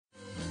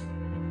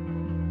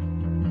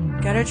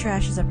Gutter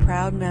Trash is a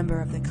proud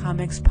member of the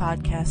Comics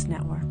Podcast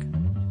Network.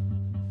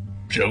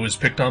 Joe is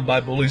picked on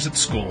by bullies at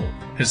school.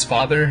 His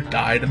father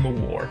died in the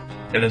war,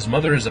 and his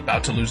mother is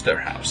about to lose their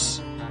house.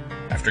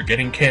 After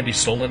getting candy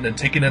stolen and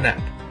taking a nap,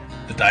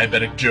 the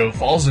diabetic Joe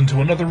falls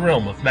into another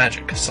realm of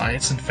magic,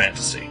 science, and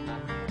fantasy.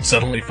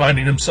 Suddenly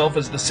finding himself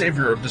as the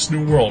savior of this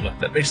new world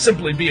that may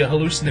simply be a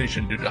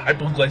hallucination due to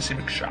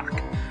hypoglycemic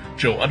shock,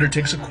 Joe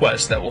undertakes a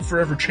quest that will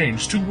forever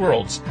change two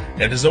worlds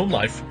and his own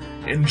life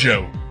in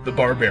Joe the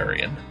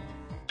Barbarian.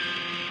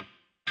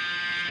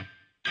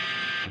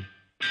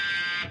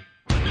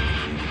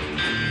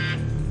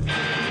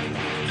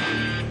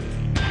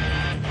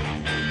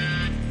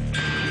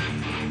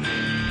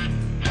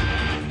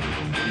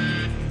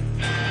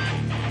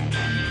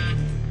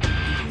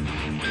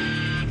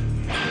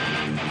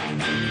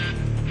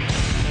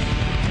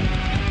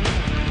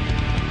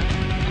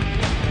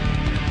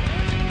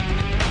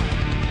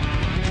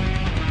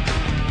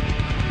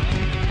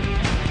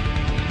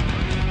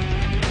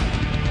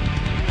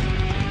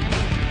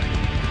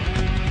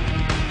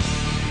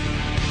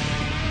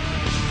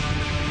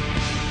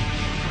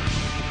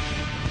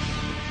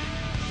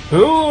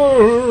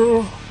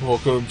 Hello!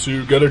 Welcome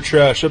to Gutter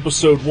Trash,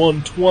 episode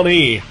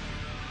 120.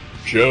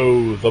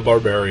 Joe the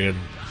Barbarian.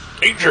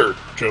 Danger!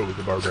 Joe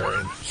the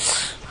Barbarian.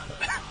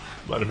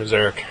 My name is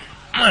Eric.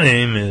 My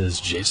name is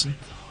Jason.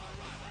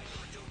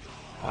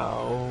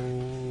 How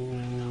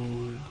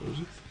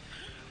goes it?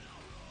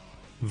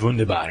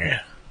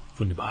 Wunderbar.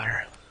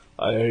 Wunderbar.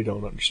 I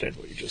don't understand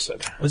what you just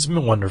said. It's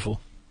been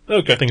wonderful.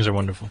 Okay. Things are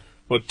wonderful.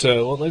 What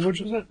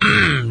language is that?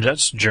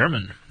 That's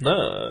German.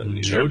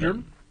 Joe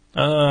German?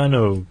 I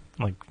know,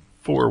 like,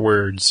 4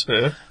 words.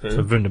 Yeah.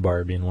 So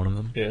Wunderbar being one of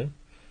them. Yeah.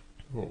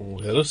 Well,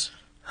 hit us.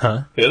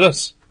 Huh? Hit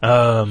us.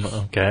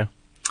 Okay.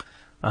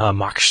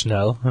 Mach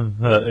schnell.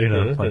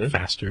 Like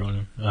faster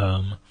one.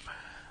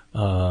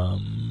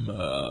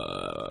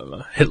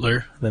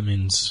 Hitler. That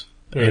means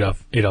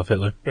Adolf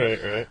Hitler.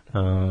 Right.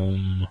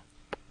 I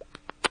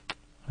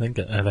think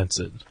that's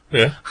it.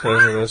 Yeah.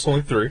 That's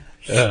only 3.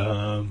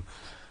 How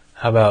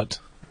about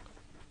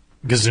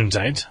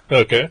Gesundheit?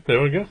 Okay,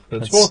 there we go.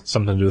 That's 4.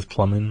 Something to do with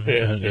plumbing.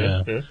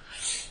 Yeah.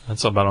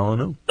 That's about all I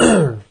know.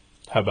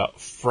 How about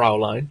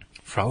Fraulein?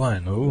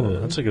 Fraulein. Oh,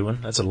 that's a good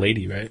one. That's a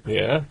lady, right?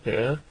 Yeah.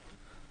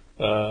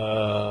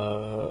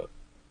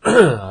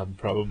 I'm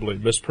probably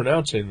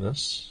mispronouncing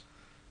this,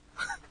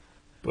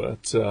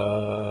 but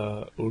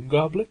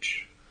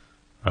unglaublich?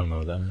 I don't know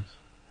what that is.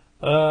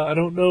 I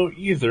don't know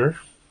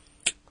either,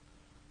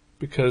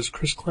 because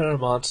Chris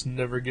Claremont's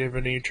never gave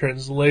any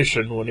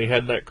translation when he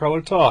had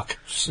Nightcrawler talk.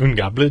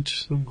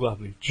 Unglaublich?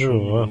 Unglaublich. Oh,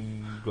 wow.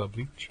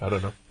 Unglaublich. I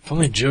don't know. If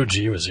only Joe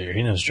G was here.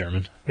 He knows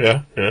German.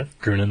 Yeah.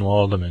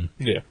 Grunenwald, I mean.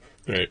 Yeah,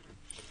 right.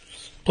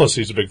 Plus,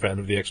 he's a big fan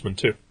of the X-Men,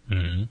 too.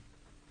 Mm-hmm.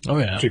 Oh,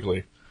 yeah.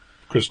 Particularly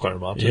Chris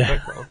Claremont. Yeah.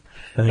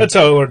 That's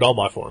how I learned all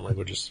my foreign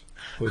languages,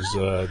 was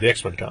the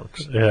X-Men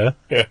comics. Yeah?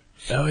 Yeah.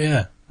 Oh,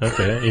 yeah.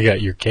 Okay. You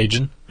got your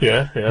Cajun.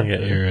 Yeah. You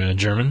got your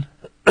German.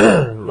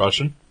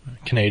 Russian.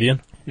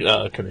 Canadian.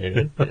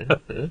 Canadian.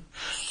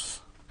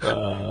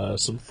 Yeah.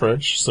 Some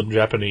French, some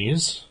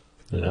Japanese.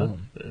 Yeah.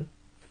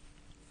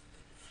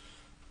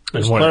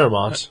 Chris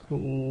Claremont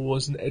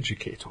was an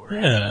educator.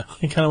 Yeah.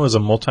 He kind of was a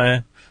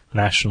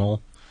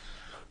multinational,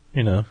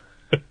 he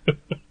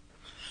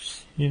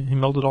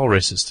melded all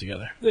races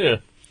together. Yeah.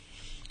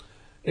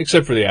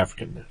 Except for the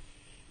African.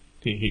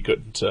 He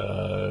couldn't,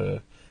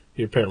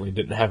 he apparently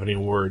didn't have any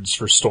words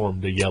for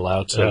Storm to yell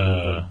out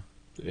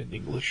in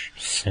English.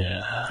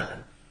 Yeah.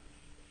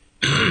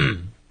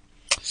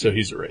 So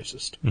he's a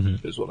racist,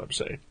 is what I'm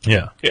saying.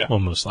 Yeah. Yeah. Well,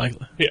 most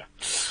likely. Yeah.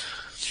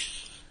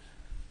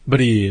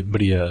 But he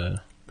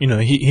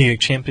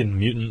championed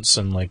mutants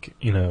and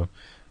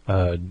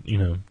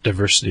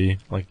diversity,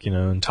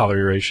 and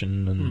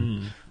toleration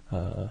and,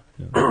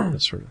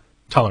 that sort of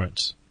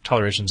tolerance.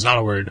 Toleration's not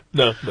a word.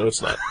 No,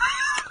 it's not.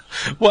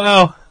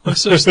 Wow. I'm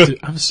so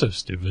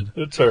stupid.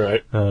 It's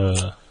alright.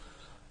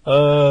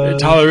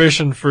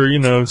 Toleration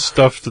for,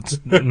 stuff that's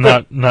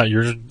not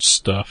your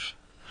stuff.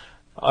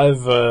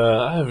 I've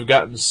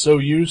gotten so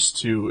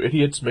used to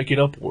idiots making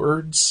up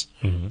words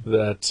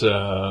that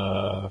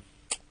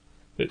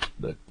it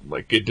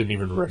didn't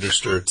even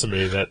register to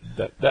me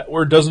that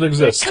word doesn't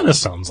exist. It kind of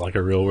sounds like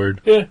a real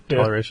word. Yeah.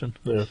 Toleration.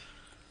 Yeah.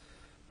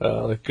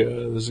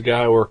 There's a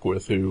guy I work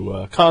with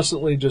who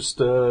constantly just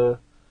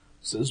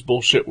says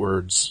bullshit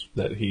words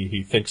that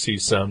he thinks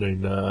he's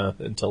sounding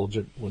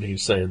intelligent when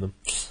he's saying them.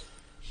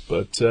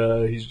 But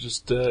he's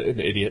just an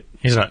idiot.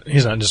 He's not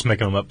just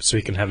making them up so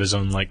he can have his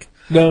own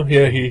No,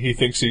 yeah, he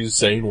thinks he's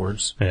saying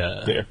words.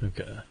 Yeah.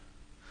 Okay.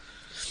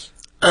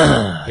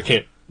 I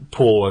can't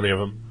pull any of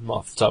them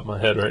off the top of my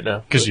head right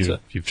now. Because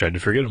you've tried to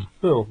forget them.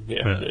 Oh,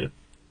 yeah.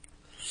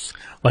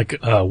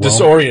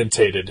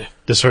 Disorientated.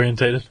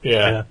 Disorientated?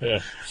 Yeah.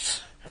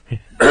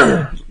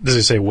 Does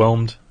he say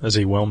whelmed? Has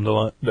he whelmed a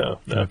lot? No.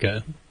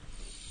 Okay.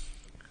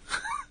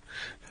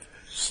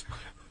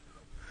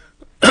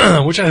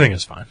 Which I think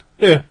is fine.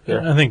 Yeah.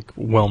 I think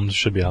whelmed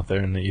should be out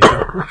there in the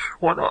ether.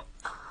 Why not?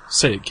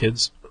 Say it,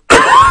 kids.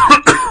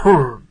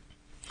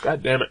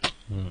 God damn it.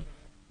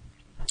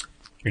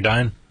 You're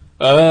dying?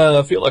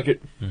 I feel like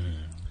it.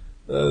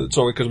 It's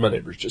only because my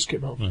neighbors just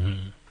came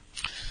home.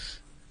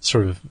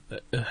 Sort of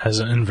has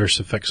an inverse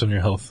effects on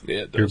your health. Yeah,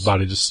 it does. Your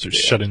body just starts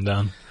shutting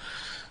down.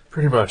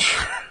 Pretty much.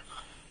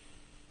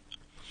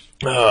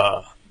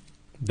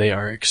 They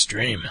are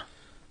extreme.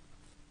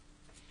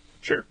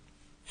 Sure.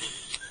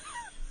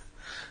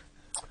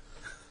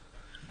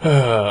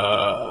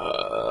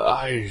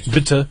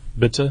 Bitte.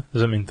 Does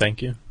that mean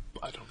thank you?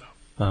 I don't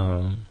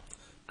know.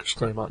 Chris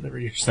Claremont never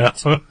used that.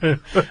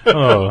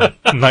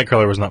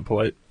 Nightcrawler was not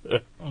polite.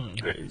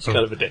 He's kind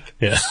of a dick.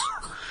 Yeah.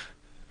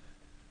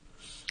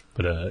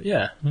 But,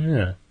 yeah.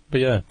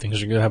 But yeah,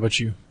 things are good. How about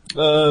you?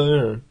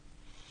 Yeah.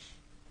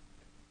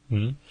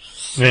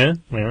 Yeah.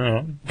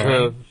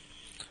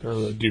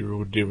 Do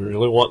you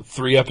really want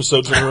 3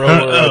 episodes in a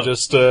row where I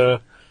just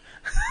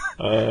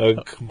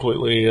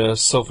completely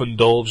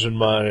self-indulge in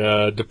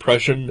my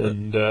depression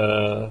and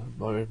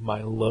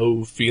my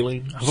low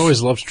feeling? I've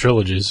always loved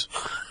trilogies.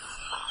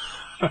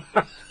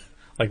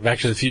 Like Back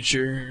to the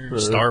Future,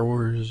 Star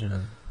Wars,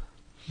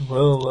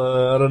 Well,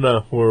 I don't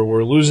know.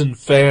 We're losing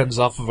fans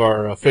off of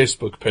our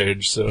Facebook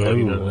page, so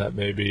that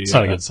may be... It's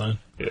not a good sign.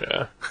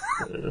 Yeah.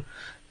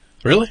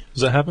 Really?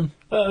 Does that happen?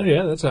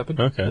 Yeah, that's happened.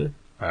 Okay. Yeah.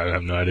 I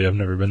have no idea. I've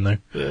never been there.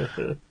 Yeah.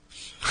 Well,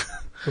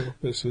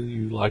 basically,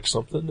 you like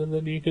something, and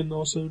then you can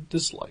also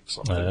dislike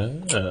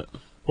something.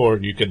 Or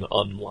you can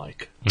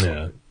unlike.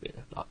 Yeah. Yeah,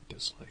 not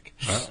dislike.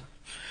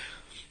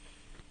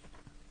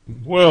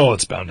 Well,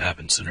 it's bound to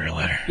happen sooner or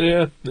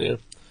later. Yeah.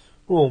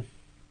 Well,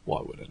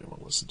 why would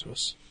anyone listen to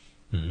us?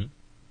 Mm-hmm.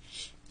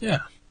 Yeah.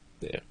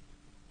 Yeah.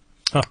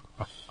 Huh.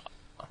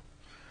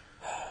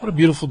 What a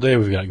beautiful day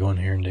we've got going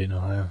here in Dayton,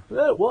 Ohio.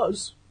 Yeah, it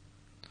was.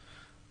 It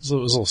was a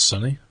little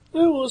sunny.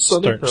 Yeah, it was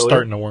sunny.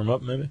 Starting to warm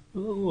up, maybe. A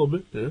little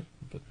bit, yeah.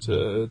 But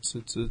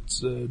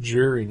it's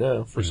dreary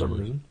now for some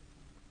reason.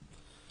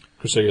 Of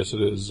course, I guess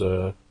it is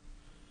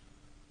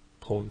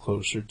pulling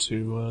closer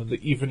to the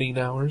evening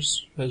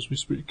hours as we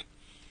speak.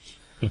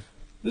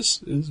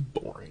 This is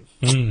boring.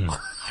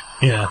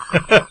 Yeah.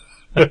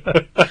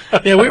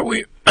 Yeah,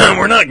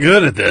 we're not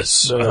good at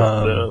this.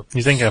 No.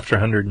 You think after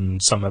 100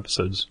 and some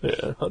episodes?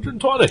 Yeah,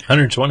 120.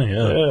 120,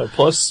 yeah. Yeah,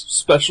 plus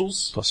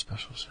specials.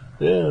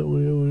 Yeah,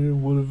 we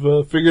would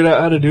have figured out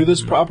how to do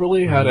this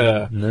properly, how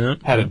to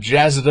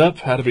jazz it up,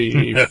 how to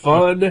be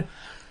fun,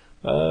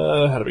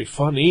 how to be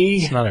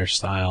funny. It's not our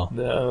style.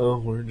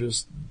 No, we're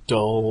just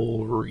dull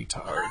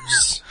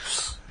retards.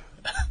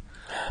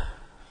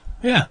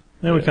 Yeah,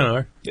 we kind of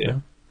are.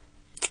 Yeah.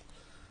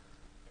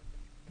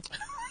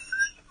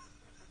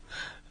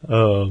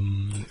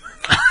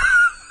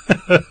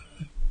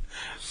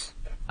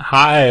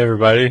 Hi,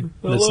 everybody.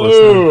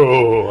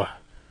 Hello.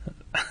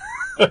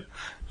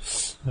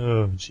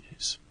 Oh,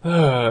 jeez.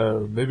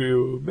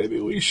 Maybe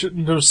we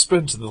shouldn't have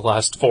spent the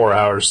last 4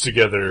 hours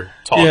together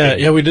talking.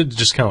 Yeah, we did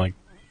just kind of like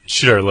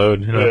shoot our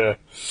load. Yeah.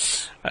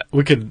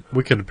 We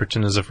could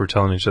pretend as if we're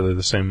telling each other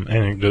the same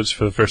anecdotes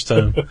for the first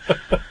time.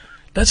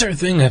 That's our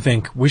thing. I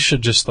think we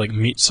should just like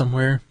meet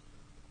somewhere,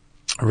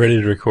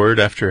 ready to record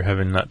after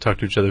having not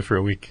talked to each other for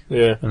a week.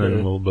 Yeah. And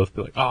then we'll both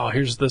be like, "Oh,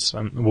 here's this."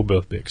 We'll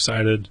both be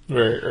excited.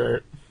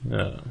 Right.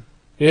 Yeah.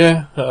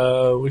 Yeah,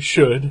 we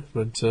should,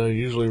 but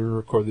usually we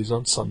record these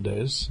on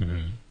Sundays.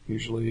 Mm-hmm.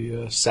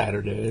 Usually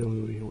Saturday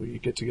we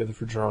get together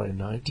for drawing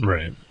night.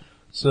 Right.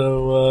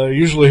 So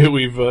usually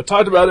we've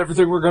talked about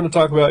everything we're going to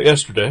talk about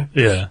yesterday.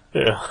 Yeah.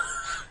 Yeah.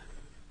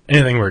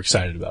 Anything we're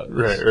excited about.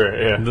 Right,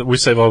 yeah. We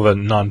save all the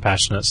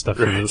non-passionate stuff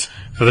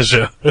for the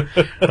show.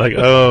 Like,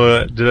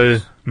 did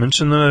I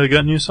mention that I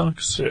got new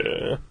socks?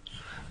 Yeah.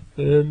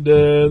 And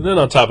then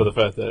on top of the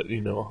fact that,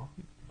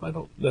 I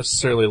don't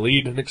necessarily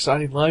lead an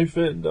exciting life,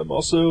 and I'm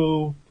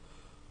also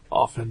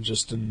often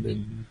just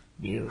in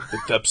the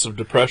depths of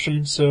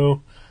depression,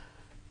 so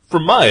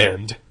from my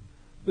end,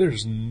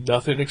 there's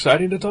nothing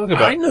exciting to talk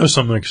about. I know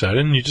something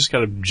exciting. You just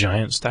got a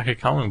giant stack of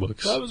comic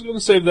books. I was going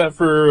to save that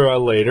for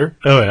later.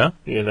 Oh, yeah?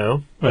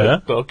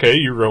 But, okay,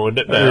 you ruined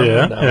it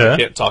now. I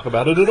can't talk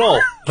about it at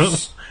all.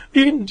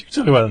 You can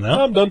talk about it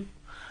now. I'm done.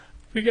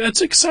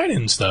 It's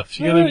exciting stuff.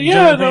 I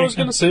was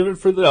going to save it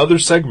for the other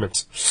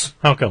segments.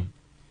 How come?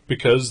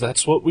 Because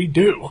that's what we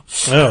do.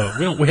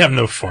 Oh, we have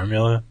no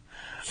formula.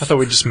 I thought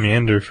we'd just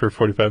meander for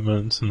 45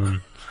 minutes and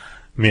then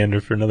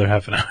meander for another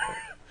half an hour.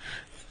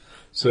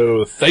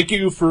 So, thank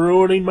you for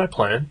ruining my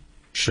plan.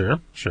 Sure,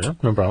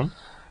 no problem.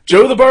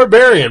 Joe the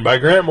Barbarian by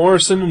Grant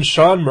Morrison and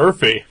Sean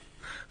Murphy.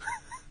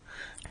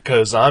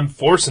 Because I'm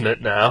forcing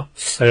it now.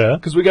 Yeah?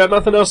 Because we got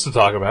nothing else to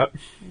talk about.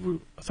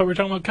 I thought we were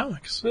talking about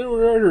comics.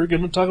 We're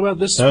going to talk about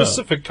this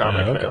specific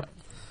comic now.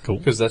 Cool.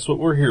 Because that's what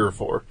we're here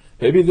for.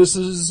 Maybe this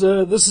is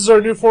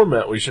our new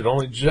format. We should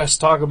only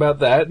just talk about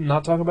that and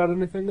not talk about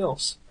anything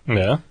else.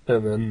 Yeah.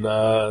 And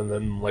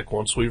then like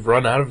once we've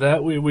run out of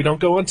that, we don't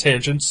go on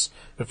tangents.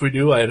 If we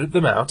do, I edit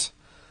them out.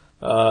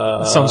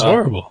 That sounds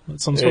horrible.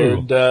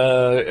 And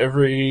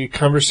every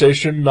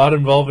conversation not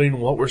involving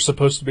what we're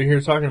supposed to be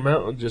here talking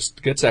about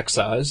just gets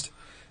excised.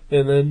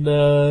 And then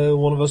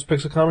one of us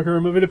picks a comic or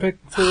a movie to pick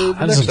for the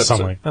next episode.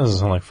 That doesn't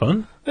sound like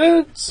fun.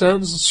 It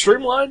sounds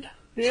streamlined.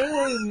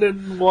 Yeah, and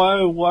then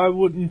why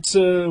wouldn't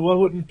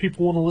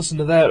people want to listen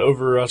to that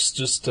over us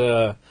just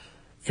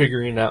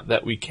figuring out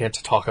that we can't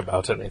talk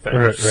about anything?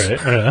 Right,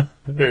 yeah.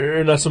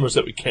 Or not so much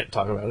that we can't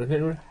talk about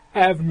anything, we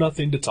have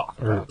nothing to talk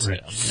about.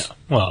 Right, yeah.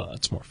 Well,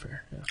 that's more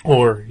fair. Yeah.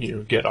 Or,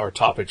 get our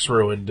topics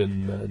ruined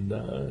and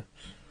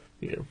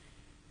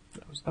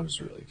I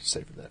was really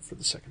saving that for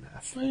the second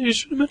half. Well, you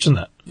should have mentioned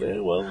that. Yeah,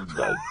 well,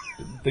 I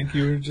didn't think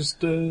you were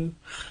just live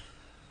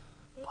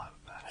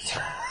about it.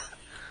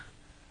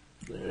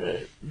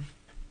 Alright.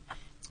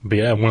 But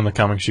yeah, one of the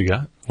comics you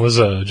got was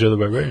Joe the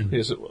Barbarian.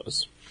 Yes, it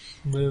was.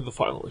 The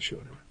final issue,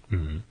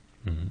 anyway.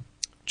 Mm-hmm.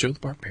 Joe the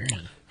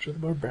Barbarian. Joe the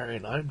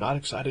Barbarian. I'm not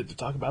excited to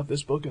talk about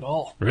this book at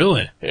all.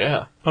 Really?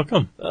 Yeah. How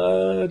come?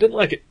 I didn't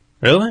like it.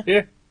 Really?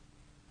 Yeah.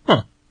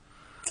 Huh.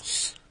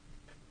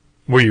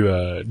 Were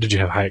you, did you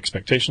have high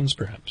expectations,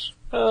 perhaps?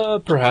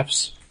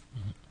 Perhaps.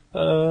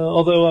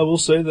 Although I will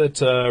say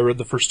that I read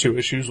the first 2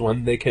 issues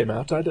when they came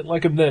out. I didn't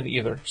like them then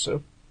either,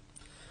 so...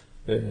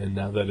 And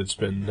now that it's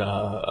been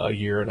a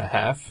year and a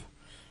half,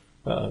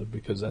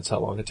 because that's how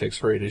long it takes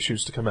for 8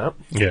 issues to come out.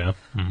 Yeah.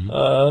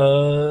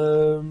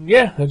 Mm-hmm.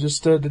 I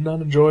just did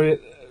not enjoy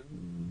it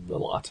a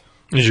lot.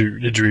 Did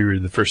you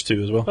reread the first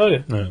 2 as well? Oh,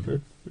 yeah. Yeah.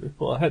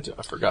 Well, I had to.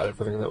 I forgot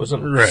everything that was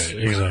in it. Right,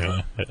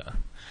 exactly. Yeah.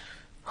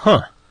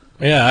 Huh.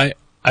 Yeah,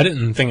 I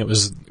didn't think it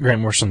was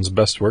Grant Morrison's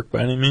best work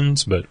by any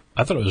means, but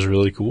I thought it was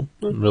really cool,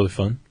 really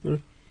fun.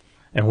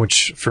 And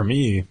which, for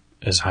me,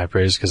 is high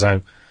praise, because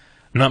I'm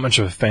not much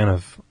of a fan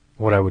of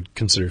what I would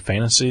consider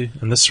fantasy,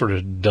 and this sort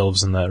of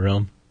delves in that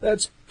realm.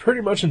 That's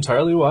pretty much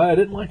entirely why I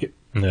didn't like it.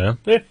 Yeah?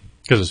 Yeah.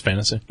 Because it's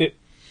fantasy? Yeah.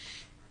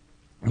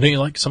 Don't you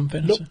like some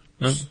fantasy?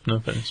 Nope. No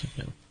fantasy?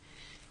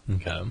 Yeah.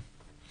 Okay.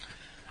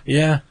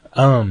 Yeah,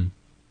 I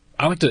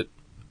liked it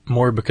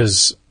more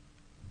because,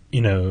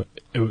 it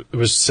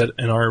was set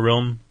in our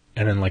realm,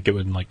 and then, it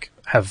would,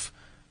 have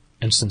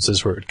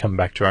instances where it would come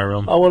back to our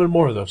realm. I wanted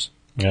more of those.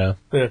 Yeah.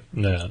 Yeah.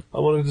 Yeah. I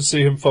wanted to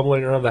see him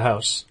fumbling around the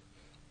house.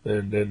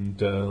 And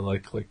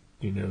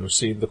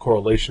seeing the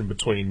correlation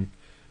between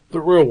the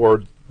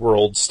real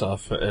world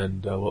stuff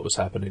and what was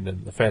happening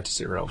in the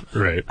fantasy realm.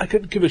 Right. I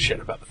couldn't give a shit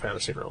about the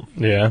fantasy realm.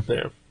 Yeah.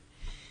 Yeah.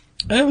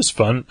 It was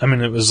fun. I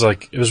mean, it was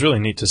really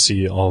neat to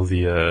see all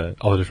the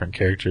different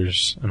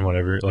characters and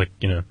whatever.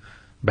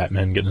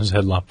 Batman getting his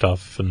head lopped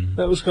off, and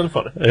that was kind of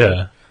funny.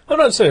 Yeah. I'm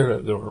not saying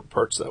that there weren't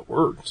parts that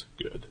weren't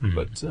good,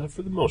 but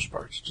for the most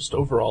part, just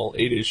overall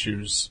 8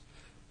 issues,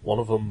 one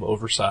of them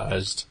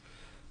oversized.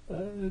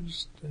 I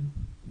just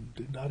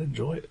did not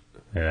enjoy it.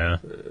 Yeah.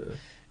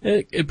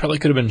 It probably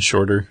could have been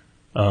shorter.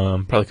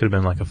 Probably could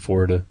have been a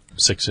 4 to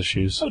 6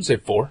 issues. I would say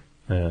 4.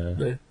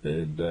 Yeah.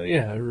 And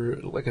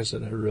like I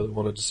said, I really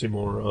wanted to see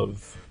more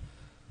of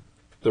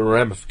the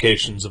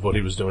ramifications of what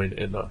he was doing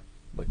in the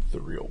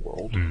real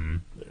world. Mm-hmm.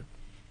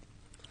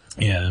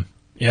 Yeah.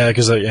 Yeah,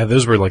 because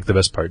those were the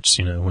best parts,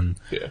 when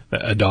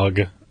a dog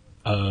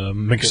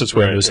makes its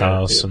way into his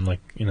house and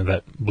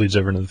that bleeds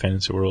over into the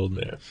fantasy world.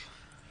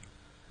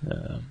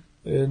 Yeah.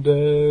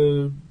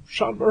 And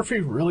Sean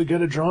Murphy really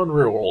good at drawing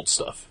real world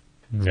stuff.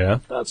 Yeah.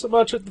 Not so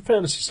much at the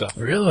fantasy stuff.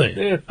 Really?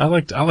 Yeah. I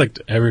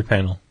liked every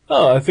panel.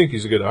 Oh, I think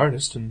he's a good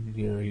artist, and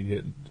he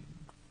didn't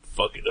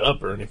fuck it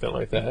up or anything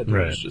like that.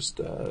 Right. It was just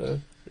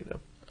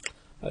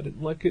I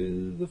didn't like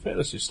the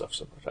fantasy stuff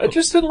so much. I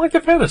just didn't like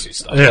the fantasy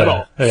stuff at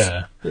all.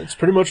 Yeah. It's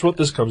pretty much what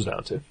this comes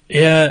down to.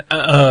 Yeah.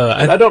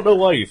 I don't know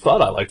why you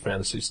thought I liked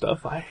fantasy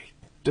stuff. I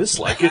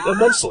dislike it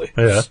immensely.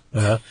 Yeah.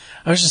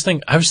 I was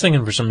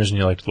thinking for some reason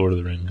you liked Lord of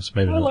the Rings.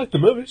 Maybe I not. like the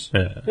movies.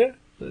 Yeah. Yeah.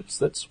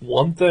 That's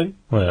one thing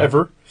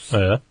ever.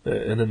 Yeah.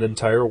 In an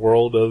entire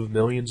world of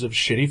millions of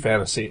shitty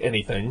fantasy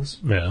anythings.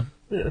 Yeah.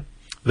 Yeah.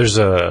 There's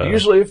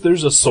usually if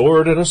there's a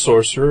sword and a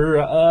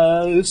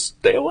sorcerer,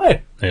 stay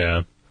away.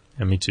 Yeah.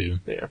 Yeah, me too.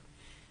 Yeah.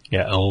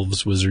 Yeah,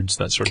 elves, wizards,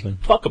 that sort of thing.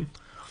 Fuck them.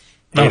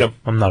 Hate them.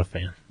 I'm not a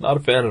fan. Not a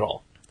fan at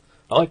all.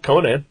 I like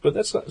Conan, but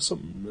that's not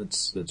some.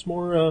 It's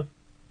more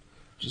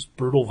just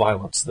brutal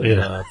violence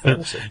than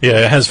fantasy.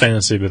 Yeah, it has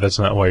fantasy, but that's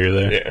not why you're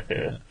there.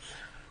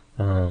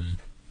 Yeah.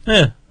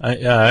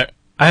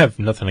 I have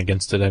nothing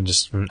against it. I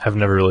just have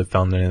never really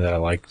found any that I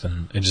liked,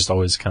 and it just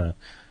always kind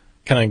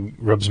of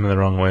rubs me the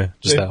wrong way.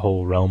 Just that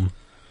whole realm.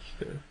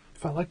 Yeah.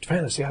 If I liked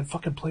fantasy, I'd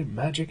fucking play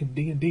Magic and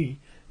D&D,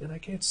 and I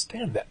can't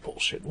stand that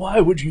bullshit. Why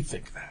would you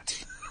think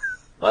that?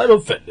 I'm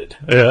offended.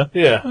 Yeah.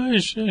 Yeah. I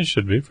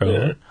should be, probably.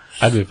 Yeah.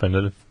 I'd be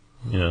offended if,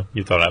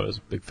 you thought I was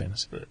a big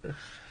fantasy.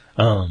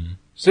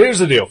 So here's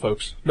the deal,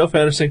 folks. No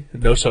fantasy,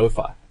 no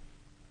sci-fi.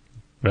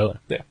 Really?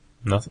 Yeah.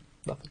 Nothing?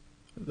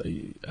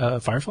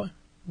 Firefly?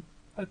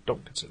 I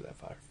don't consider that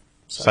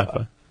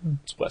sci-fi.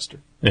 It's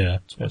Western. Yeah.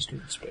 It's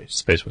Western space.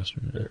 Space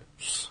Western,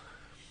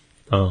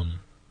 yeah.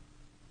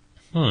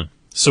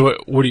 So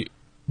what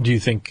do you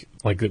think,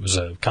 it was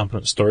a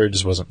competent story, it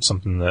just wasn't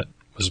something that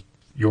was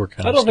your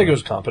kind of I don't think story? it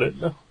was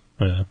competent, no.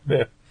 Yeah.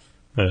 Yeah.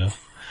 Yeah.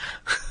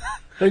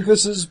 I think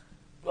this is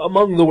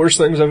among the worst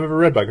things I've ever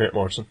read by Grant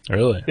Morrison.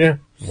 Really? Yeah.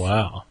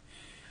 Wow.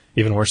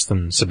 Even worse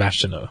than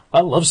Sebastiano.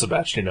 I love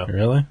Sebastiano.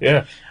 Really?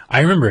 Yeah. I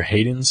remember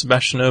hating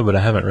Sebastiano, but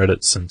I haven't read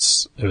it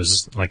since it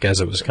was,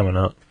 as it was coming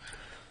out.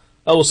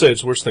 I will say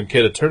it's worse than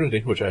Kid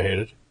Eternity, which I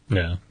hated.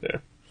 Yeah. Yeah.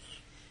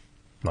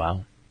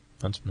 Wow.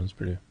 That's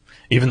pretty...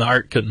 Even the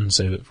art couldn't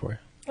save it for you.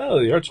 Oh,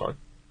 the art's fine.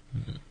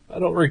 Mm-hmm. I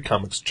don't read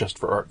comics just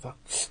for art, though.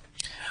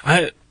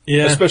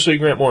 Yeah. Especially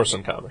Grant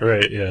Morrison comics.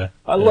 Right, yeah.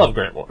 I love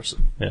Grant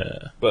Morrison.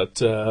 Yeah.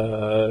 But,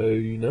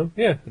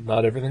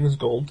 not everything is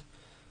gold.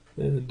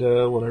 And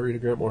when I read a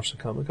Grant Morrison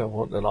comic, I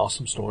want an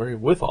awesome story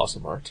with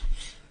awesome art.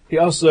 He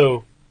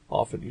also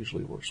often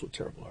usually works with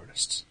terrible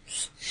artists.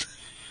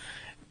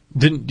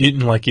 You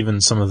didn't like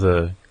even some of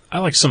the... I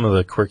like some of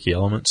the quirky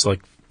elements,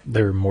 like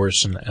they're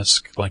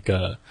Morrison-esque, like,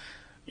 how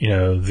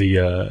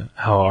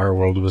our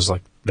world was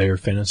like their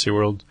fantasy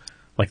world.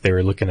 Like they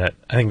were looking at...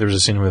 I think there was a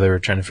scene where they were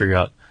trying to figure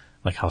out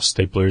like how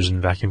staplers and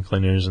vacuum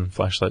cleaners and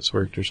flashlights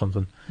worked or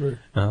something. Right.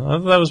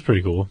 That was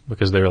pretty cool,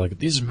 because they were like,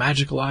 these are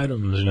magical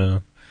items,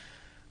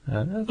 I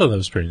thought that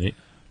was pretty neat,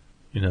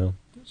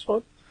 It's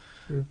fun.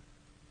 Yeah.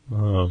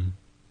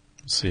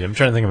 Let's see, I'm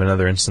trying to think of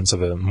another instance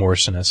of a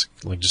Morrison-esque,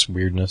 like, just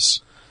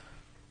weirdness.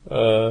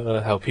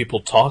 How people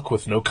talk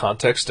with no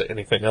context to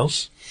anything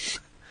else.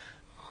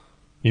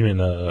 You mean,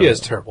 he has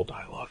terrible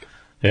dialogue.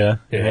 Yeah?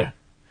 Yeah.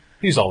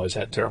 He's always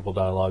had terrible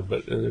dialogue,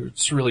 but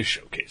it's really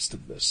showcased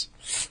in this.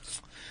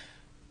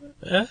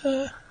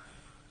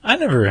 I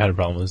never had a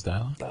problem with his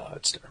dialogue. No,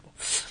 it's terrible.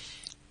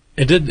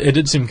 It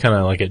did seem kind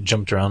of like it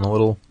jumped around a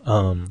little.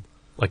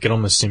 Like it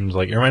almost seemed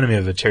like, it reminded me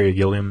of the Terry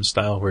Gilliam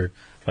style, where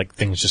like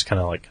things just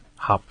kind of like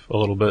hop a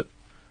little bit,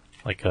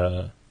 like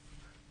it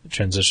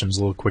transitions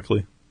a little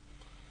quickly.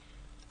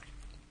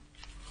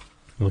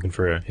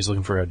 He's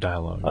looking for a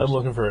dialogue. I'm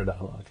looking for a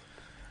dialogue.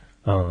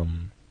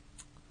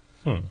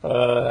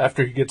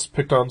 After he gets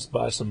picked on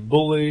by some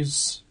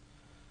bullies,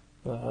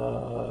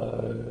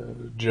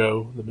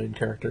 Joe, the main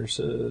character,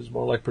 says,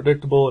 more like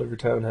predictable, every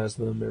town has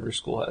them, every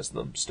school has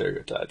them,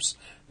 stereotypes.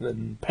 And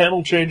then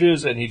panel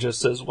changes, and he just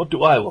says, what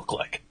do I look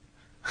like?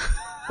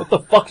 What the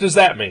fuck does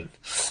that mean?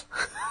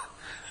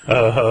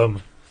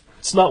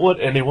 It's not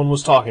what anyone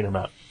was talking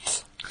about.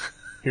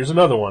 Here's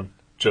another one.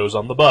 Joe's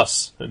on the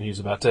bus, and he's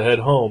about to head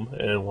home,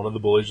 and one of the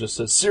bullies just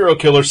says, serial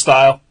killer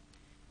style.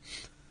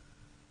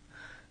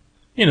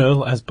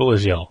 As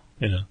bullies yell.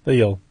 They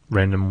yell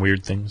random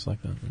weird things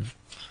like that.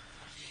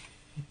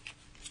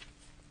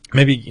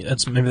 Maybe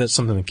that's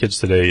something the kids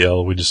today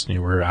yell. We just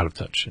we're out of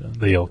touch.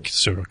 They yell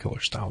serial killer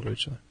style to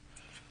each other.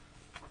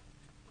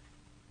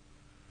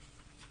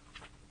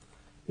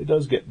 It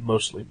does get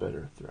mostly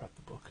better throughout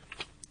the book.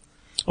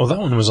 Well, that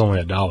one was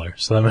only $1,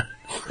 so that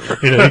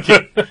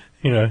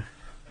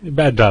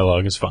bad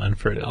dialogue is fine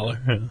for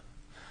 $1.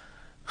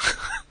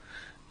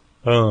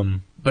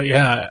 But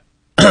yeah,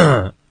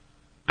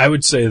 I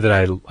would say that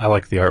I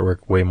like the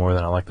artwork way more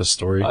than I like the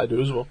story. I do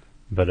as well.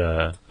 But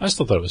I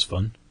still thought it was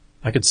fun.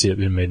 I could see it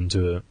being made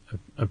into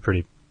a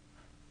pretty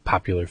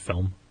popular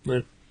film. Yeah.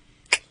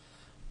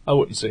 I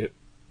wouldn't see it.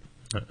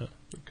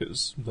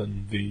 Because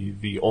then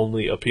the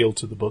only appeal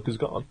to the book is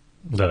gone.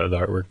 The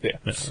artwork? Yeah.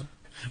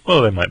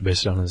 Well, they might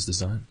base it on his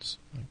designs.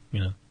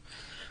 What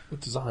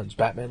designs?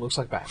 Batman looks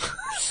like Batman.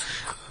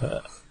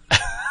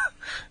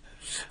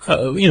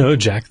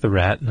 Jack the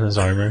Rat in his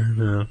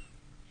armor.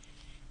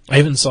 I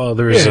even saw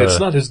there was it's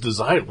not his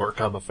design work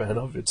I'm a fan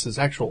of, it's his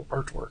actual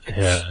artwork.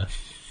 Yeah.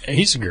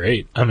 He's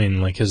great. I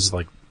mean, like his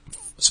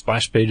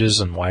splash pages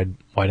and wide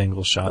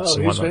angle shots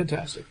and whatnot. He's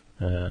fantastic.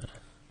 I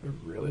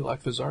really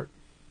like his art.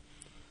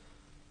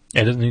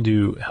 And didn't he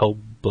do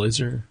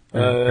Hellblazer?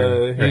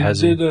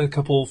 He did a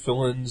couple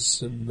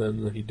fill-ins, and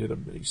then he did a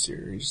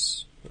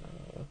miniseries.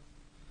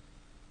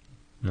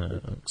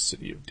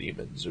 City of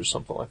Demons or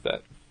something like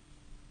that.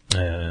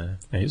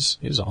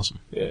 He's awesome.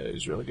 Yeah,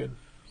 he's really good.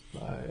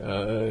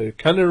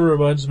 Kind of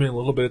reminds me a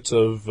little bit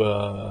of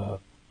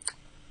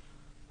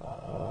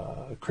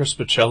Chris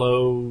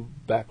Pacello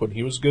back when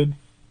he was good.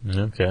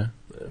 Okay.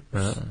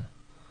 Yeah.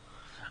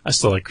 I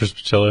still like Chris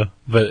Pacello,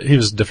 but he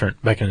was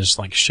different back in just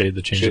like Shade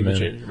the Changer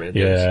Man.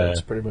 Yeah,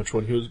 that's pretty much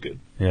when he was good.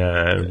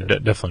 Yeah,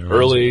 definitely.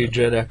 Early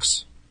Gen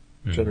X,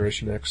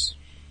 Generation X.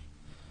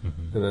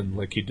 Mm-hmm. And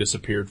then, he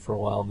disappeared for a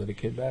while, and then he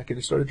came back, and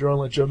he started drawing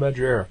like Joe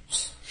Madureira.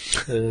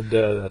 And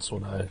that's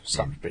when I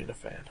stopped being a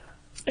fan.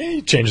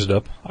 He changed it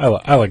up.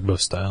 I like both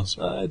styles.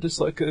 I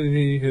dislike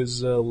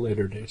his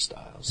later day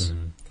styles.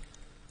 Mm-hmm.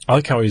 I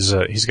like how he's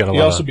got a lot.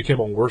 He also became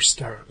a worse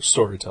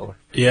storyteller.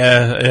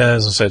 Yeah.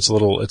 As I say, it's a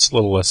little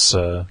less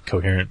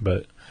coherent,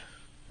 but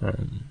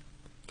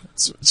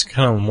it's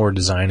kind of more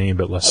designy,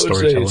 but less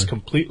storytelling. I would say it's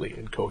completely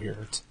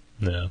incoherent.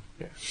 Yeah.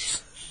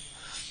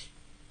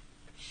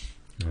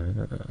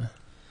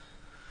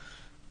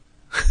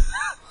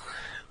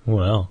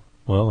 Well,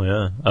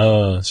 yeah.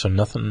 So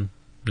nothing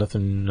about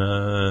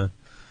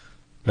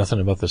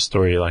the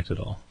story you liked at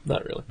all.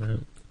 Not really.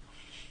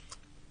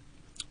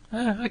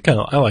 Yeah.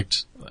 I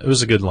liked. It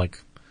was a good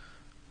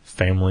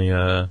family.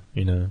 Kind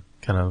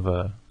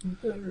of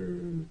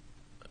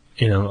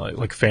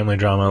like family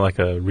drama, like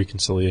a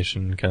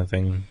reconciliation kind of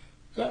thing.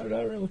 Not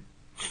really.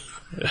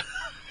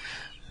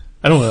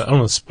 I don't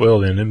want to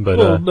spoil the ending, but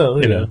that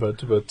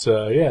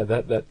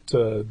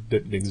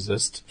didn't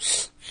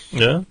exist.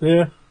 Yeah.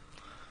 Yeah.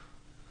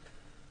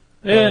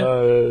 Yeah.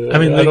 I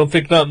mean, I don't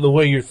think not in the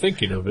way you're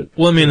thinking of it.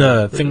 Well, I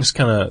mean, things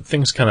kind of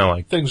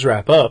like Things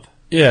wrap up.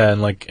 yeah,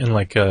 and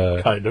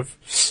Kind of.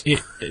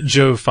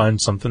 Joe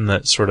finds something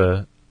that sort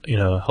of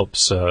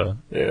helps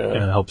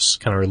helps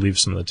kind of relieve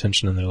some of the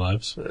tension in their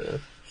lives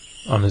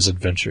on his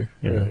adventure.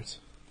 You know? Right.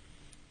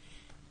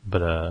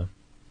 But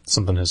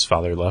something his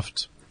father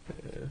left.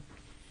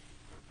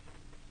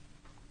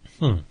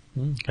 Yeah.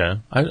 Okay,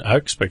 I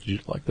expected you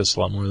to like this a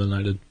lot more than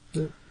I did.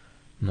 Yeah.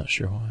 I'm not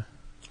sure why.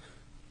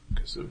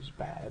 Because it was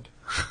bad.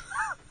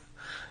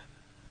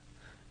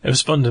 It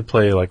was fun to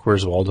play, like,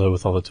 Where's Waldo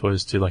with all the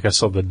toys, too. Like, I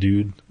saw the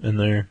dude in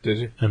there. Did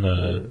you? And,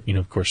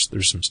 of course,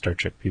 there's some Star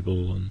Trek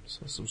people. And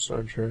saw some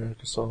Star Trek,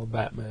 I saw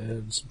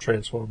Batman, some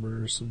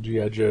Transformers, some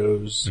G.I.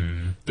 Joes,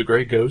 the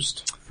Grey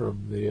Ghost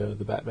from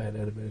the Batman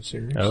animated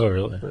series. Oh,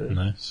 really?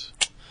 Nice.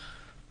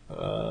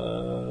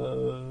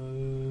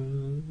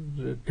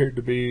 There appeared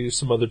to be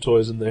some other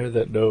toys in there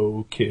that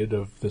no kid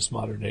of this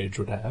modern age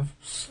would have.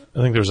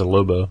 I think there was a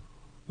Lobo.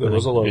 There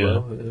was a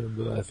Lobo,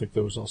 but I think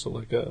there was also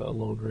like a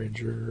Lone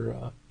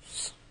Ranger,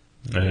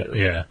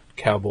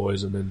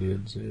 cowboys and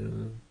Indians.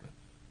 Yeah.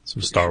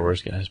 Some Star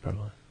Wars guys,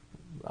 probably.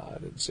 I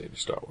didn't see any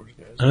Star Wars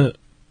guys.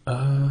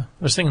 I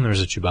was thinking there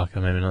was a Chewbacca,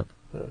 maybe not.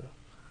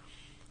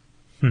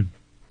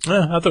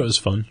 Yeah, I thought it was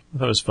fun.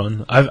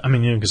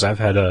 Because I've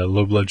had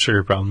low blood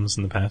sugar problems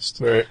in the past.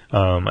 Right.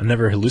 I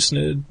never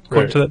hallucinated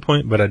quite to that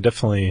point, but I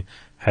definitely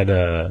had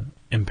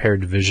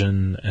impaired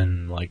vision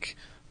and like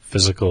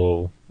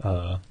physical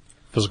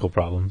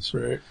problems.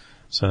 Right.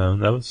 So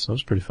that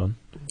was pretty fun.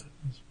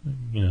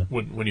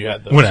 When you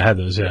had those. When I had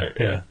those,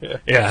 yeah. Yeah.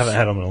 I haven't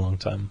had them in a long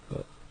time,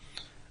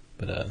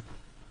 but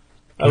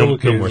I will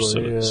no more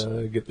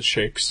occasionally get the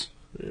shakes,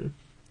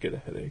 get a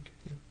headache.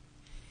 Yeah.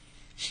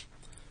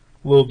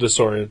 A little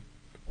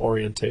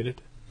disorientated.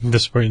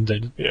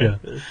 Disorientated, yeah.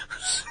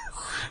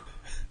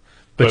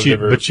 But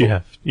you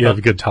have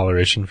a good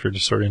toleration for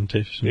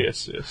disorientation.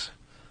 Yes.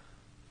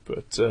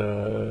 But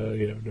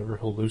never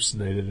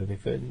hallucinated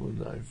anything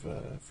when I've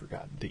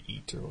forgotten to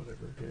eat or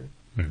whatever. Yeah.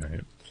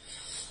 Right.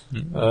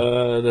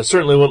 And I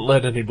certainly wouldn't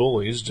let any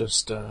bullies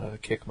just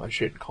kick my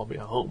shit and call me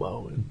a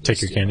homo and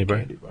take your candy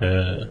bar.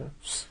 Yeah.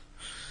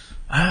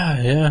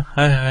 Yeah.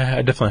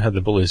 I definitely had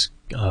the bullies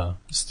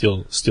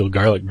steal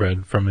garlic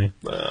bread from me.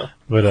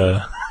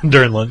 But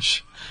during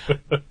lunch,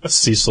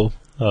 Cecil,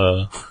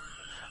 I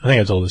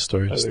think I told this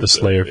story. It's the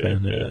Slayer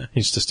fan. Yeah. He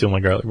used to steal my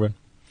garlic bread.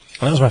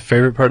 And that was my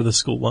favorite part of the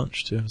school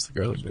lunch too. Was the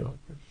garlic bread.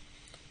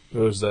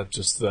 Was that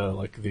just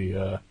like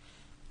the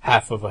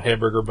half of a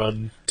hamburger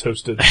bun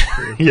toasted?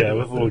 Yeah,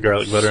 with a little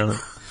garlic butter on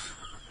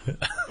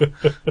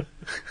it.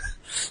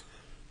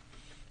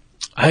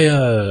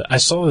 I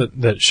saw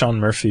that Sean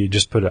Murphy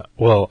just put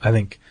I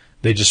think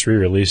they just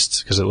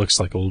re-released, because it looks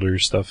like older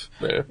stuff.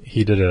 Yeah.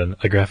 He did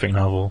a graphic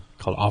novel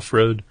called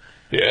Off-Road.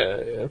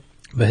 Yeah.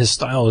 But his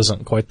style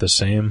isn't quite the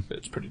same.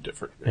 It's pretty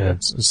different. Yeah,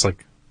 it's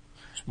like...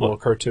 It's more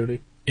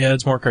cartoony. Yeah,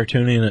 it's more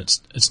cartoony, and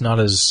it's not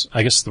as...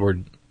 I guess the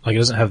word... Like, it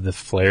doesn't have the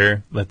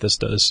flair that this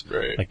does.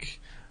 Right. Like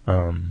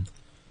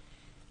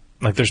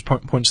there's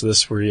points to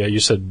this where, you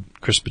said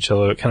Chris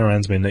Pacello. It kind of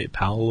reminds me of Nate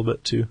Powell a little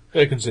bit, too.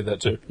 I can see that,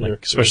 too.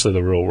 Like, especially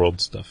the real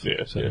world stuff.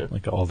 Yeah, so,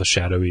 like, all the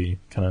shadowy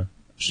kind of,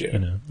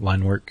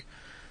 line work.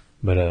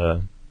 But,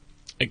 I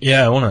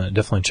want to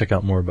definitely check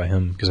out more by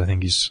him, because I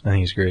think he's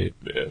great.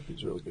 Yeah,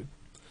 he's really good.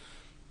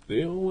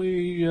 The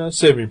only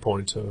saving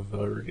point of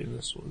reading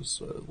this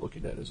was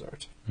looking at his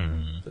art.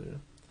 Mm-hmm.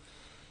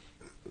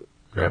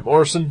 Grant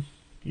Morrison,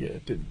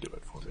 didn't do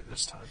it for me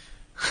this time.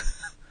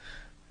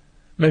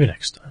 Maybe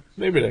next time.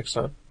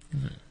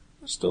 Mm-hmm.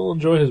 I still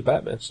enjoy his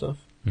Batman stuff.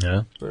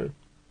 Yeah. Right.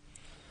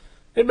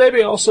 And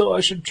maybe also I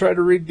should try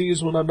to read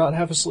these when I'm not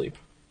half asleep.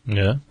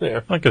 Yeah.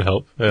 Yeah. That could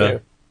help. Yeah.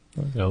 That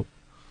could help.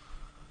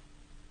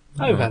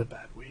 I've had a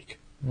bad week.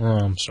 Oh,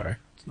 I'm sorry.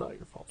 It's not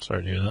your fault.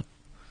 Sorry to hear that.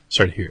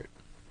 Sorry to hear it.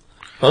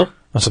 Huh?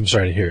 I'm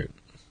sorry to hear it.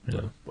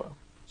 Yeah. Well,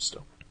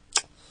 still.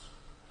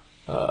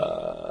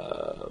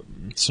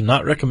 So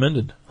not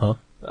recommended, huh?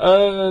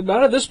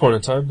 Not at this point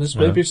in time. This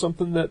may be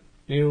something that,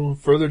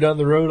 further down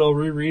the road I'll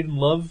reread and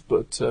love,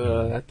 but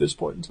at this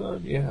point in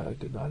time, I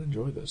did not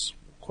enjoy this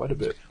quite a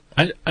bit.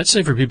 I'd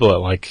say for people that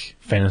like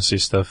fantasy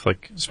stuff,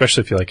 like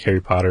especially if you like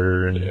Harry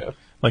Potter, and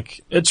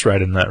like it's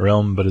right in that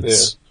realm, but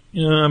it's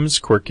it's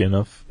quirky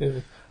enough. Yeah.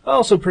 I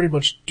also pretty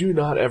much do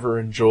not ever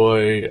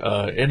enjoy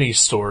any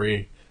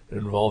story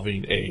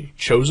involving a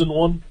chosen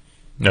one.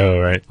 Oh,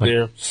 right.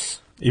 Like,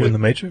 even The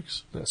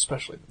Matrix?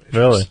 Especially The Matrix.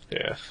 Really?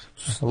 Yeah.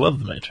 I love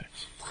The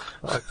Matrix.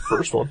 I like the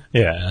first one.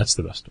 Yeah, that's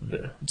the best one.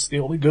 Yeah. It's the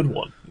only good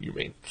one, you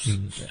mean.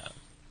 Yeah.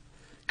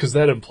 Because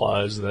that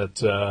implies that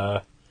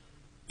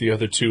the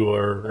other two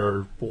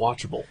are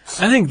watchable.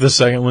 I think the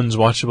second one's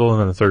watchable, and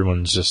then the third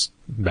one's just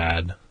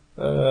bad.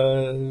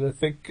 I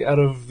think out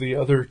of the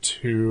other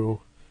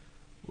two,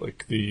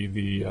 like the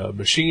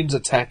machines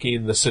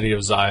attacking the city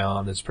of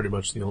Zion is pretty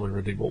much the only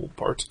redeemable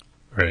part.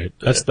 Right.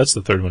 That's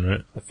the third one,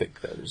 right? I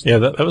think that is. Yeah,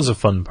 that was a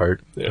fun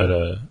part. Yeah.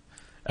 But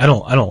I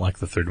don't like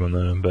the third one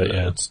though. But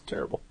it's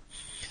terrible.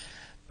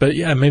 But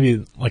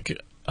maybe like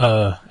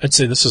I'd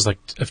say this is like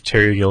if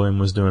Terry Gilliam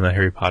was doing a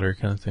Harry Potter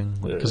kind of thing,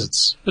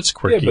 because it's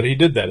quirky. Yeah, but he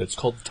did that. It's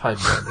called Time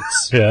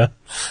Bandits. Yeah.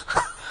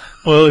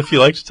 Well, if you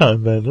liked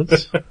Time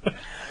Bandits,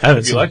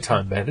 if you like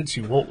Time Bandits,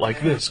 you won't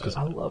like this because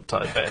I love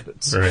Time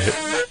Bandits.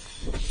 Right.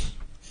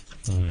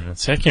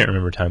 See, I can't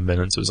remember Time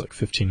Bandits. It was like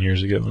 15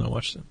 years ago when I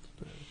watched it,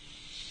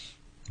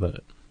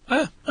 but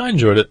I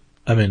enjoyed it.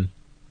 I mean,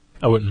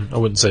 I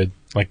wouldn't say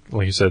like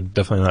you said,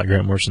 definitely not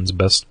Grant Morrison's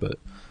best, but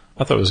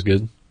I thought it was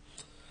good.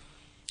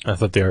 I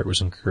thought the art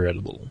was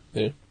incredible.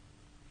 Yeah.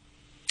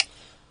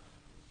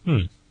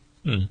 I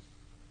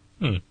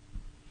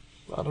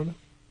don't know.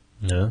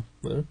 No.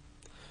 No.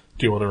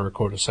 Do you want to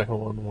record a second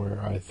one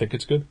where I think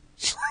it's good?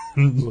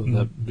 Would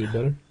that be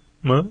better?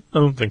 Well, I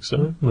don't think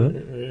so.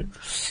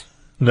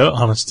 No,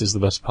 honesty is the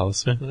best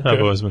policy. Okay.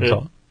 I've always been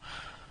taught.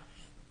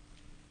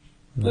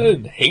 I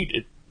didn't hate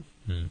it.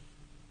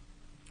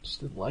 Just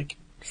didn't like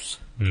it.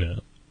 No.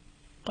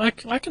 I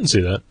can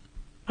see that.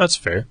 That's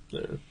fair.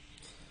 Yeah. I'm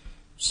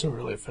still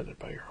really offended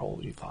by your whole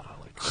you thought I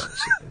liked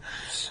fantasy thing.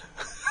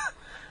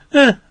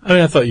 I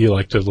mean, I thought you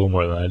liked it a little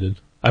more than I did.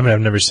 I mean,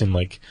 I've never seen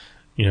like,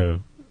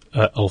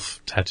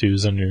 elf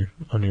tattoos on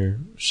your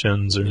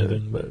shins or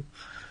anything. But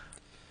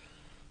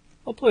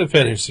I'll play a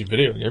fantasy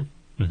video game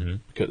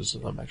because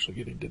I'm actually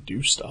getting to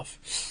do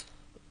stuff.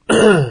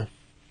 But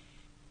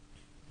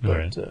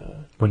right.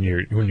 When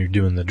you're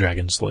doing the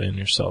dragon slaying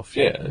yourself,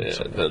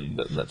 then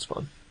that's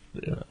fun.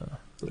 Yeah.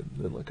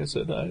 And like I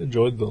said, I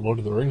enjoyed the Lord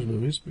of the Rings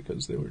movies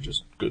because they were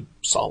just good,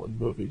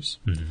 solid movies.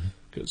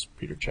 Because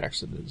Peter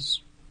Jackson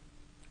is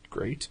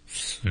great.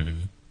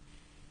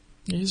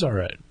 He's all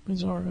right.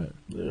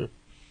 Yeah.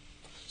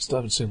 Still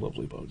haven't seen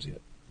Lovely Bones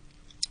yet.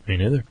 Me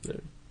neither. Yeah.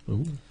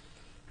 Ooh.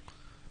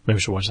 Maybe we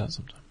should watch that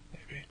sometime.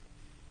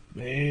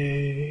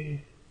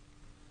 Maybe.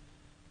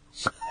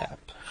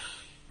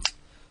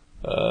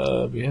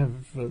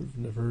 I've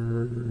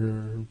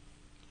never.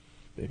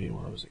 Maybe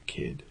when I was a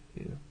kid.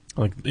 Yeah.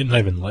 Like not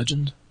even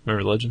Legend.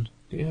 Remember Legend?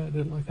 Yeah, I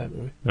didn't like that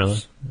movie.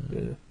 Really?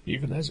 Yeah.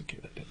 Even as a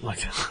kid, I didn't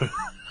like that movie.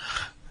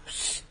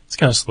 It's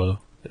kind of slow.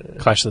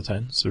 Clash of the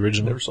Titans, the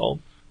original. Never saw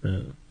it.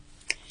 Yeah.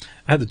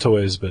 I had the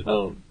toys, but I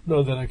don't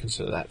know that I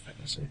consider that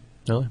fantasy.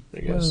 Really? I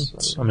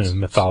guess. Well,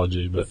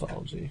 mythology, but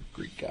mythology,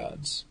 Greek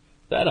gods.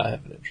 That I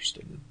have an interest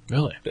in.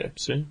 Really? Yeah.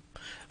 See,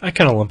 I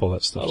kind of lump all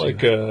that stuff. No,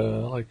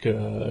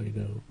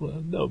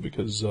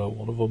 because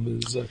one of them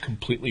is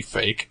completely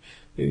fake.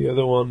 The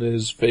other one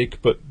is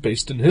fake, but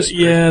based in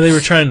history. Yeah, they were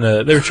trying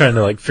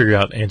to like figure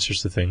out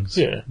answers to things.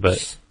 Yeah.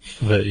 But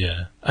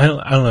yeah, I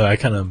don't know. I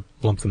kind of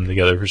lump them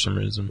together for some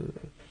reason.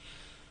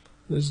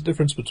 There's a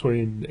difference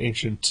between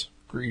ancient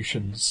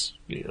Grecians,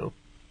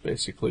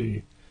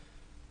 basically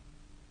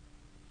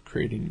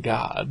creating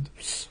God,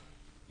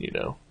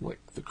 like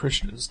the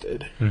Christians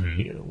did,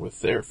 with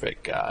their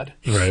fake God.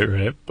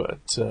 Right.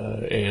 But,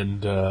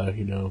 J.R.R.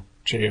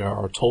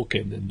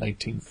 Tolkien in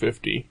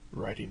 1950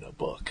 writing a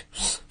book.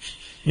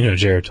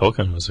 J.R.R.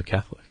 Tolkien was a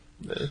Catholic.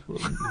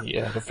 He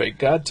had a fake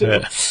God,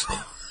 too.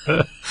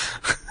 Yeah.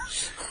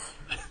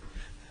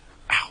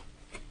 Ow.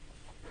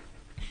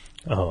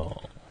 Oh.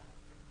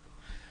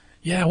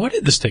 Yeah, why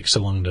did this take so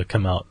long to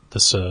come out,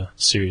 this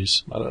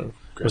series? I don't know.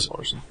 Grant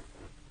Morrison.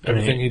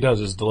 Everything he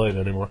does is delayed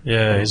anymore.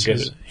 Yeah, he's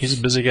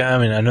a busy guy. I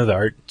mean, I know the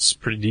art's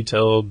pretty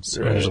detailed.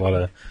 Right. There's a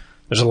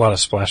lot of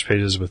splash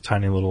pages with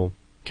tiny little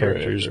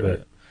characters, right.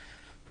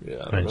 But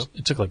yeah, I don't know.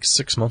 It took like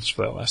 6 months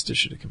for that last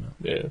issue to come out.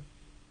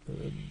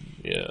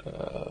 Yeah.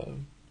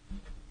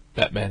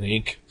 Batman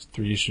Inc.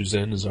 3 issues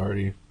in has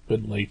already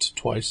been late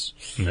twice.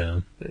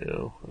 Yeah. I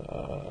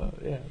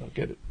don't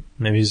get it.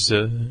 Maybe he's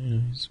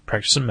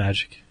practicing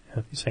magic.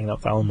 He's hanging out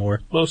with Alan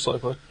Moore. Most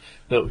likely.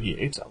 No, he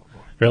hates Alan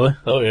Moore. Really?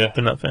 Oh, yeah.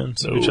 They're not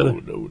fans of each other?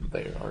 No,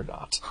 they are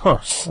not. Huh.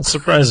 That's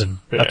surprising.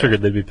 Yeah. I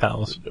figured they'd be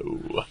pals.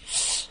 No.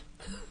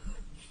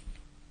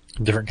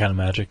 Different kind of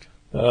magic.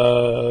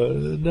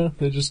 No,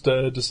 they just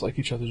dislike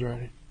each other's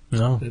writing.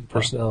 No. And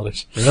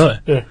personalities. Really?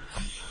 Yeah.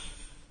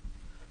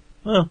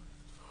 Well,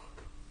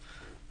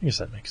 I guess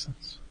that makes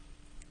sense.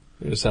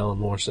 I guess Alan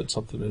Moore said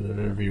something in an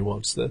interview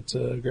once that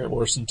Grant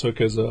Morrison took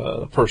as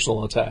a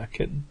personal attack,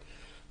 and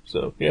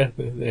so, yeah,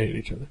 they hate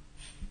each other.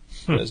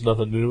 It has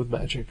nothing to do with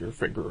magic or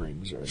finger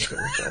rings or anything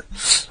like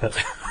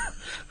that.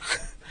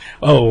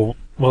 Oh,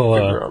 well,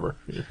 finger armor.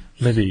 Yeah.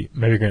 Maybe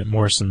Grant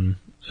Morrison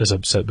is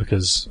upset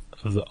because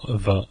of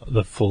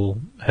the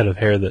full head of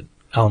hair that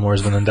Alan Moore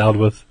has been endowed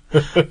with.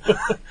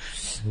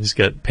 He's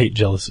got pate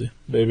jealousy.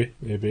 Maybe.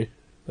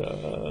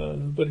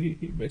 But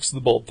he makes the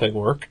bald thing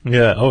work.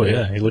 Yeah. Oh,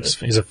 yeah.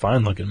 He's a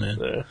fine looking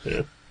man.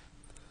 Yeah.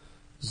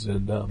 He's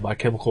in My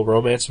Chemical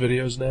Romance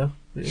videos now.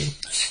 Yeah.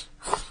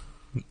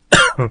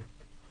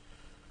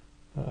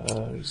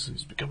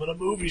 He's becoming a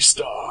movie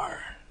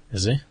star.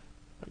 Is he?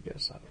 I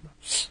guess, I don't know.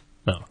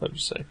 No. I'm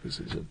just saying, because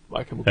he's in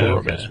My Chemical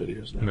Romance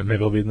videos now. Maybe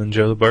it'll be the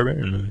Joe the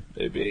Barbarian movie.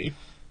 Maybe.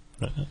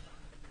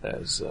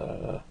 As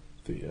the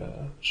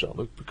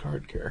Jean-Luc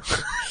Picard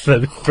character.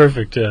 That'd be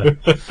perfect, yeah.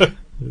 That'd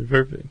be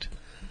perfect.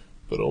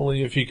 But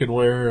only if he can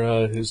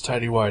wear his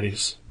tidy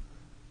whities.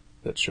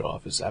 that show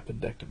off his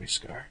appendectomy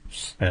scar.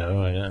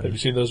 Oh, yeah. Have you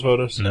seen those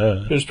photos?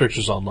 No. There's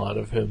pictures online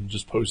of him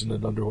just posing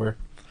in underwear.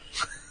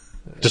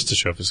 Just to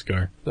show off his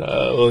scar.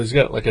 Well, he's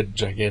got like a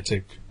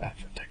gigantic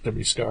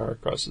appendectomy scar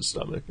across his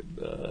stomach,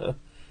 and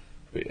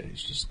but yeah,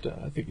 he's just.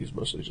 I think he's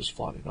mostly just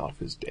flaunting off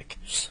his dick.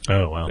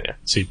 Oh, wow. Yeah.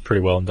 Is he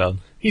pretty well endowed?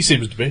 He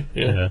seems to be.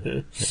 Yeah.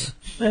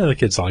 Yeah, the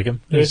kids like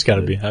him. He's got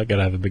to be. I've got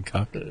to have a big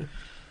cock. Yeah.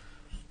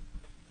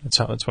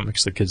 That's what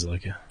makes the kids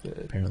like you,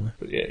 apparently.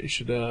 But yeah, you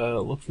should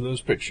look for those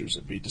pictures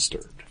and be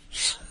disturbed.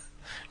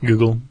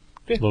 Google.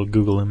 Yeah. Little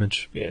Google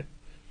image. Yeah.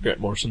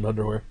 Grant Morrison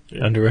underwear.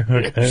 Yeah. Underwear.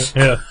 Okay.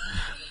 Yeah.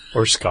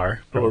 Or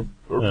scar. Or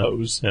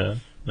pose. Yeah.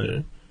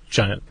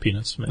 Giant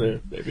penis, maybe. Yeah,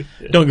 maybe.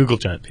 Yeah. Don't Google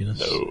giant penis.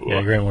 No.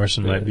 Yeah, Grant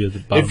Morrison might be at the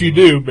bottom. If you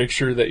do, make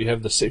sure that you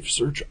have the safe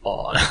search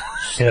on.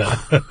 Yeah.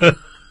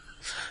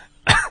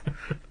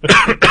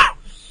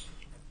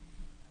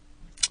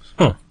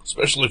 Huh.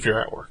 Especially if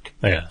you're at work.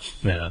 Yeah.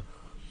 Yeah.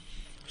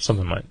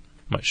 Something might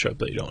show up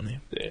that you don't need.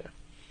 Yeah.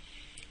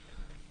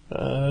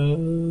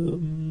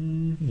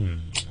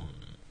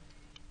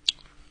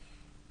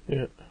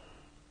 Yeah.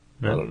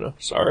 I don't know.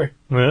 Sorry.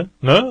 Yeah.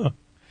 No.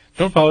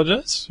 Don't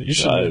apologize. You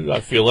should. I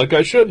feel like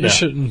I should now. You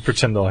shouldn't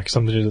pretend to like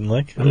something you didn't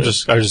like. I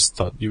just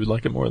thought you would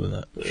like it more than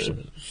that.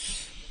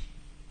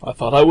 I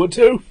thought I would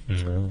too.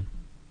 No.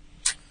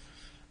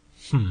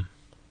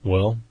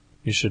 Well,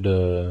 you should,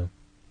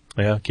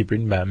 keep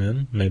reading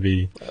Batman.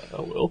 Maybe, I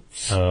will.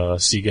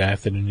 Sea Guy,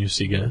 if they didn't use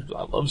Sea Guy.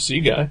 I love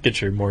Sea Guy.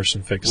 Get your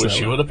Morrison fix. Wish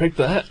you would have picked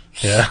that.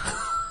 Yeah.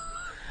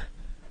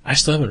 I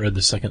still haven't read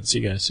the second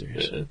Sea Guy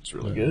series. Yeah, it's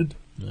really good.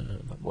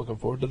 I'm looking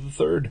forward to the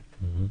third,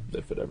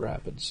 if it ever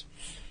happens.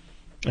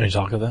 Any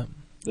talk of that?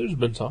 There's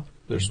been talk.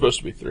 There's supposed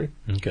to be 3.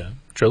 Okay.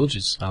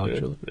 Trilogies. I like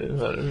trilogies. Yeah. I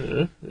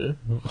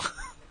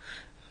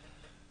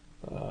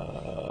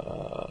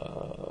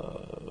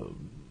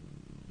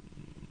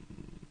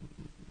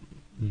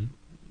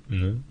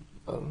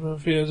don't know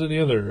if he has any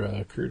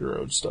other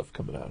career-owned stuff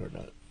coming out or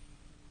not.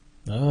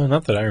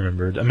 Not that I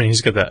remembered. I mean,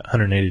 he's got that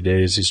 180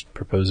 days he's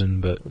proposing,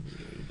 but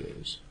 180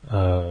 days.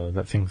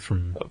 That thing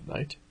from Of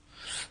Night.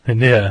 And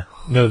yeah,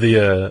 no,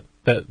 the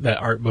that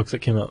art book that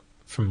came out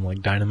from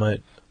like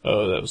Dynamite.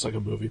 Oh, that was like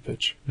a movie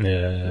pitch.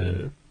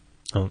 Yeah.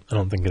 I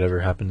don't think it ever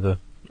happened though.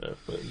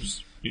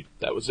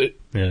 That was it.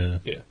 Yeah.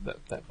 Yeah,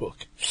 that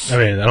book. I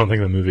mean, I don't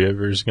think the movie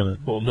ever is gonna.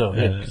 Well, no,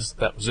 yeah, 'cause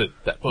that was it.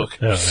 That book.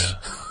 Oh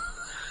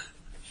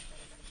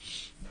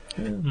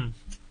yeah.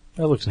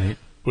 That looks neat.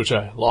 Which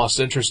I lost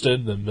interest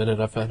in the minute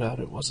I found out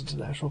it wasn't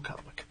an actual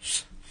comic.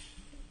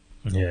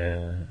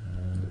 Yeah.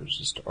 It was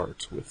just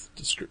art with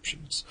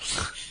descriptions.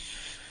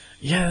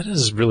 Yeah, it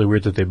is really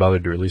weird that they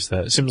bothered to release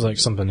that. It seems like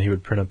something he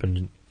would print up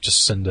and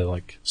just send to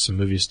like some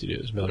movie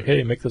studios and be like,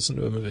 hey, make this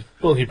into a movie.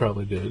 Well, he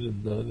probably did,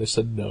 and they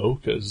said no,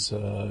 because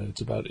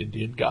it's about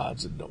Indian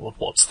gods and no one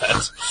wants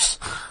that.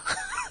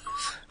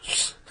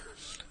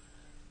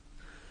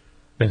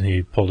 Then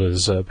he pulled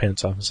his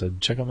pants off and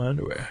said, check out my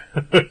underwear.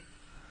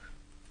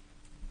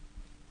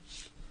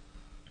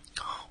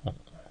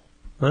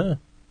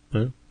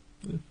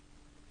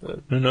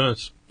 Who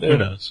knows? Who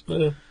knows?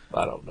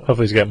 I don't know.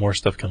 Hopefully he's got more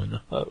stuff coming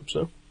though. I hope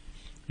so.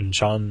 And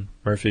Sean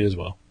Murphy as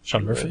well.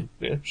 Sean Murphy?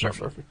 Yeah, Sean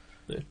Murphy.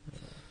 Yeah.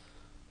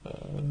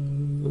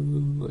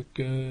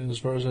 As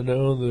far as I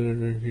know,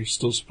 he's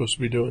still supposed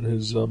to be doing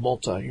his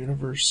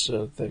multi-universe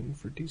thing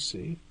for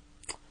DC,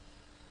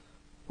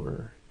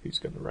 where he's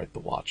going to write The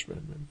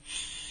Watchmen. And,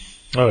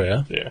 oh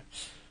yeah? Yeah.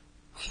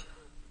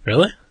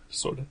 Really?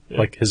 Sort of. Yeah.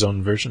 Like his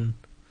own version?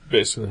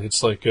 Basically,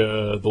 it's like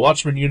the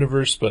Watchmen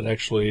universe, but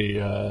actually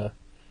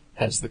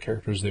has the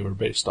characters they were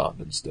based on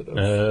instead of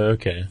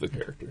okay. the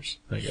characters.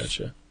 I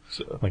gotcha.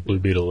 So like Blue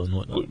Beetle and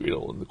whatnot. Blue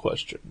Beetle and the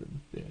Question.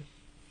 And, yeah.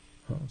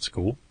 Oh, that's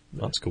cool.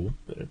 Yeah. That's cool.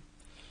 Yeah.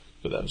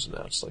 But that was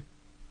announced like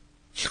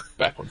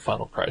back when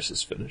Final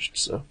Crisis finished,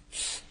 so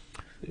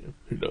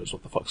who knows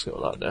what the fuck's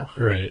going on now.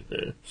 Right.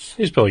 Yeah.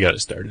 He's probably got it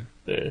started.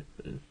 Yeah.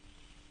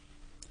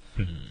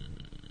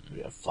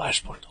 We have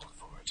Flashpoint to look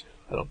forward to.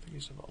 I don't think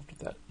he's involved with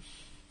that.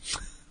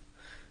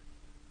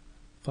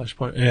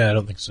 Flashpoint? Yeah, I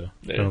don't think so.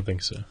 Yeah. I don't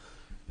think so.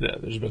 Yeah,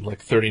 there's been like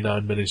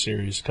 39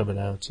 miniseries coming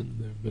out, and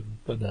they've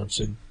been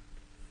announcing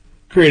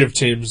creative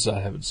teams. I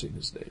haven't seen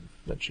his name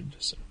mentioned,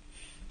 so.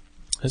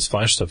 His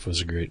Flash stuff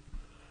was great.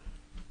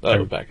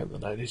 Back in the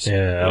 90s.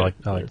 Yeah, I like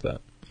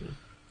that. Yeah.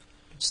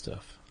 Good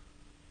stuff.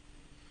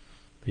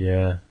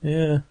 Yeah.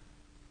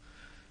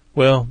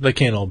 Well, they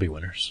can't all be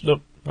winners.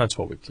 Nope. That's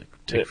what we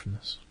take from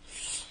this.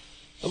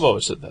 I've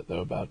always said that,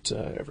 though, about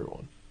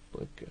everyone.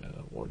 Like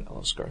Warren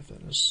Ellis, Garth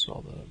Ennis,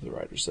 all the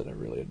writers that I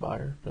really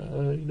admire.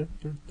 They're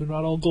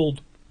not all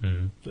gold.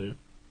 Mm-hmm.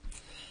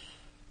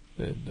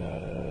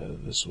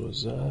 And this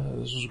was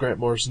Grant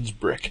Morrison's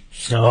Brick.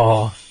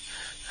 Oh.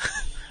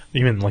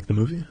 You mean like the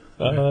movie?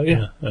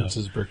 Yeah. That's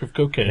his brick of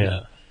cocaine.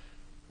 Yeah.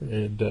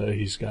 And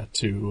he's got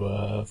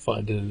to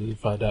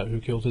find out who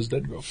killed his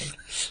dead girlfriend.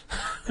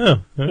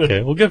 Oh,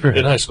 okay. Well, good for him.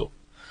 In high school.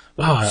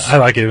 Oh, I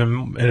like it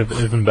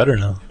even better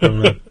now.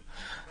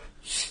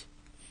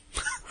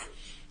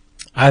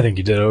 I think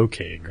you did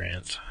okay,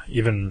 Grant.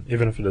 Even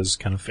if it is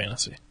kind of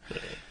fantasy.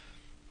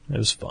 It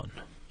was fun.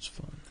 was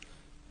fun.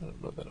 I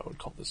don't know that I would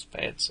call this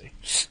fancy.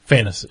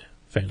 Fantasy.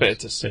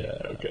 Fantasy.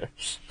 Yeah. Okay.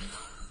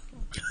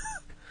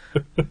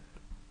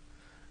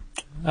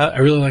 I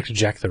really liked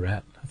Jack the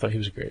Rat. I thought he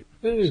was great.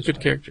 Yeah, He was a good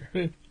character.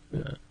 Yeah.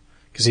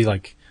 Because he,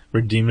 like,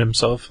 redeemed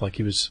himself. Like,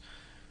 he was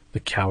the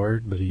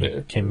coward, but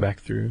he came back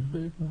through.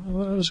 Yeah.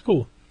 Well, that was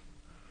cool.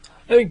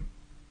 I think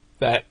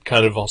that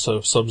kind of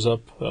also sums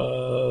up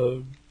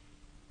a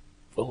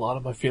lot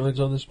of my feelings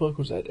on this book,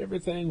 was that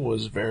everything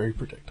was very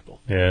predictable.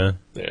 Yeah.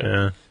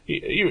 When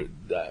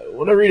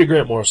I read a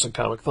Grant Morrison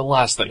comic, the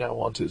last thing I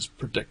want is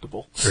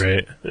predictable.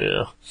 Right.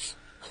 Yeah.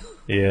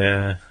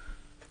 Yeah.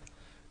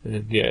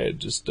 And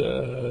just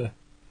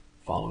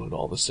following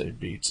all the same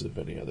beats of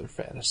any other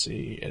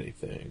fantasy,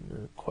 anything,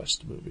 or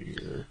quest movie,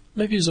 or...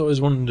 Maybe he's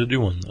always wanted to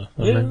do one, though.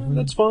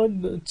 That's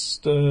fun. It's,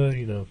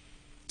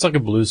 It's like a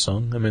blues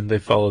song. I mean, they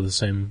follow the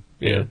same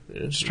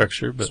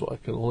structure, but... So I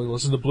can only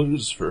listen to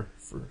blues for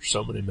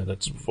so many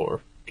minutes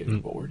before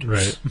getting bored.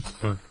 Right.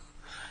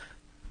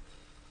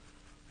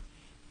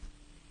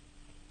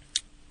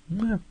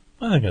 Yeah,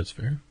 I think that's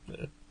fair.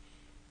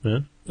 Yeah.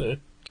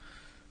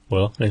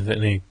 Well,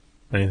 anything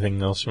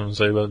else you want to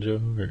say about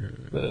Joe? Or?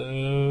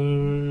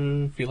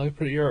 If you like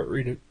pretty art,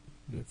 read it.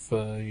 If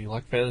you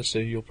like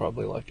fantasy, you'll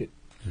probably like it.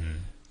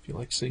 If you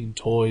like seeing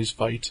toys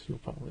fight, you'll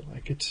probably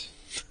like it.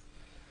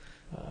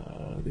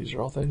 These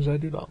are all things I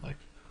do not like.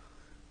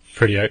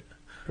 Pretty art.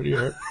 Pretty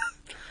art.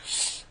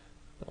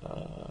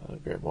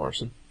 Grant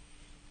Morrison.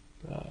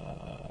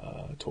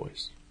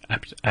 Toys.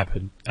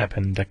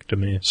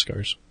 Appendectomy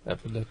scars.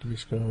 Appendectomy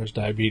scars.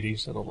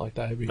 Diabetes. I don't like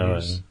diabetes. Oh,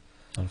 yeah.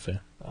 Not a fan.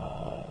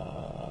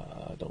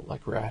 I don't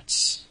like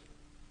rats.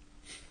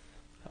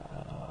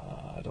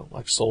 I don't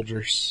like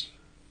soldiers.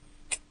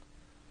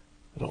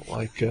 I don't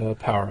like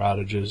power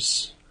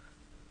outages.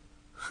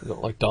 I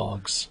don't like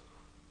dogs.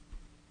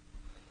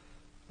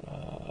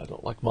 I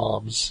don't like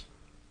moms.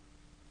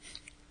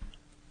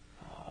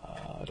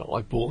 I don't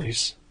like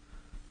bullies.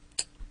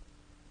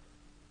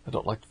 I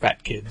don't like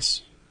fat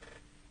kids.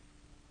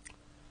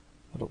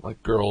 I don't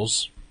like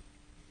girls.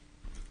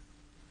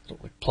 I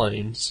don't like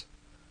planes.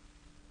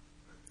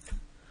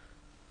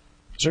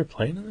 Is there a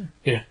plane in there?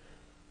 Yeah.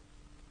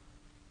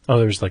 Oh,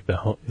 there's like the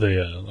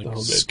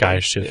sky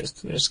ship,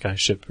 sky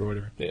ship or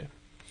whatever. Yeah.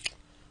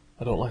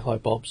 I don't like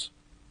light bulbs.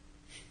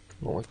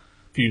 I don't like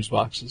fuse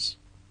boxes.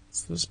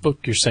 So this book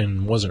you're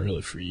saying wasn't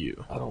really for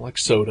you. I don't like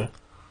soda.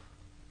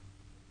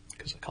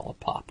 Because I call it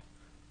pop.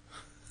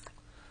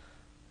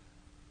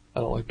 I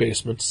don't like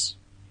basements.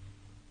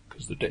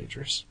 Because they're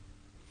dangerous.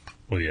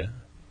 Well, yeah.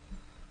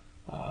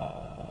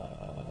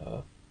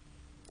 I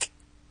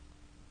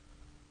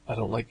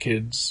don't like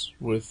kids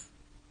with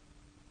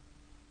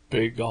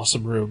big,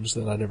 awesome rooms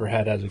that I never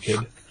had as a kid.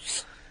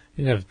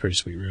 You have a pretty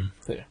sweet room.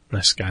 Yeah.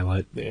 Nice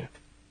skylight. Yeah.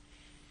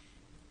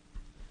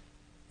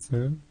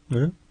 Yeah.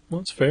 Well,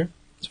 it's fair.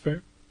 It's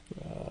fair.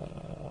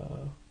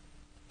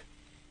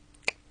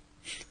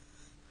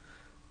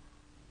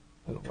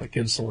 I don't like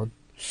insulin.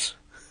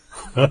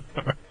 All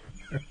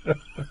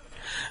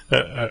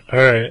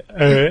right.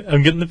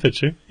 I'm getting the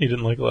picture. You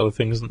didn't like a lot of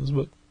things in this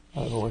book.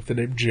 I don't like the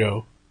name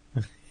Joe.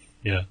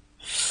 Yeah.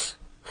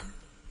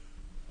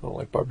 I don't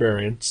like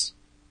barbarians.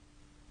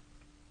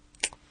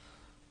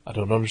 I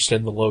don't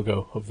understand the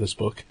logo of this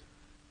book.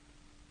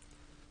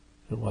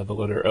 And why the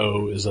letter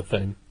O is a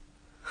thing.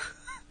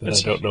 That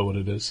I don't know what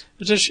it is.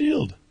 It's a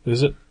shield.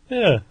 Is it?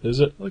 Yeah. Is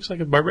it? Looks like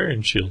a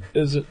barbarian shield.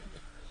 Is it?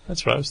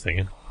 That's what I was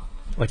thinking.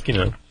 Like,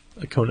 a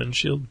Conan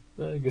shield.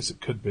 I guess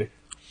it could be.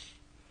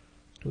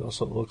 It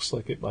also looks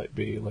like it might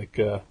be like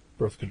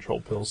birth control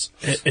pills.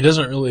 It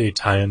doesn't really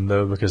tie in,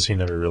 though, because he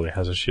never really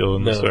has a shield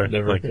in the story.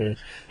 Never. Like, Yeah.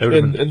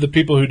 And the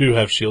people who do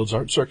have shields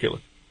aren't circular.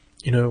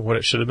 You know what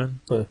it should have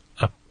been?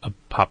 A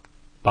pop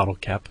bottle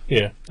cap.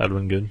 Yeah. That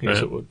would have been good. Yes,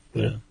 right? it would.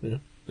 Yeah.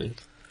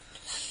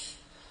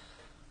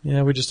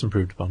 Yeah, we just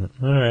improved upon it.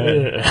 All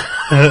right.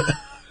 Yeah.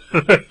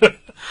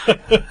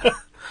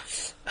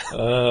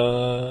 I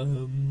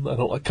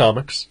don't like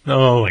comics.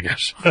 Oh, my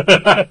gosh.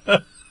 I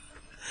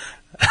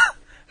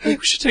think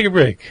we should take a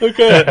break.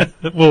 Okay.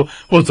 We'll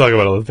talk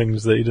about all the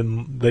things that you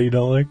don't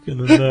like,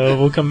 and then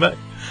we'll come back.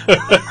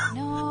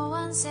 No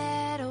one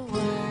said a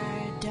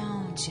word.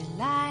 Don't you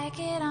like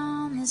it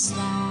on the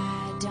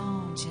slide?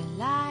 Don't you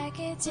like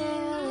it till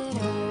it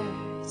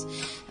hurts?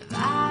 Have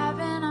I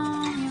been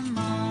on your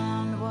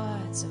mind?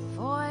 What's a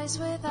voice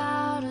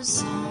without a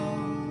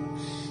song?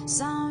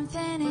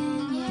 Something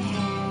in your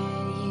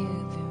head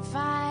you've been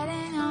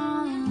fighting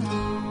all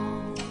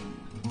along.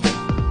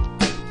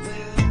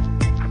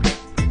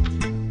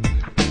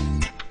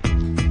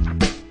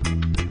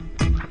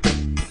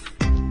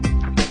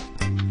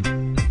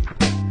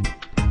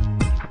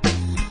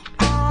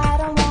 I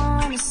don't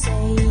wanna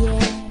say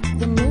it,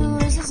 the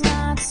news is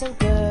not so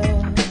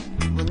good.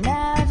 We'll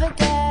never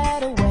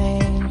get away,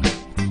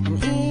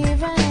 and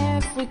even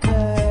if we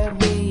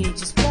could, we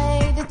just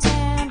play the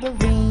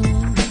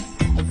tambourine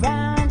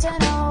around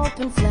an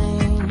open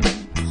flame,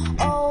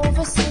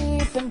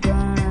 oversleep and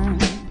burn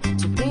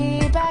to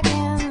be back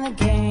in the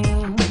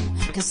game.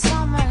 'Cause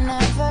summer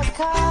never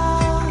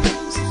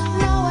comes,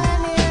 nowhere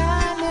near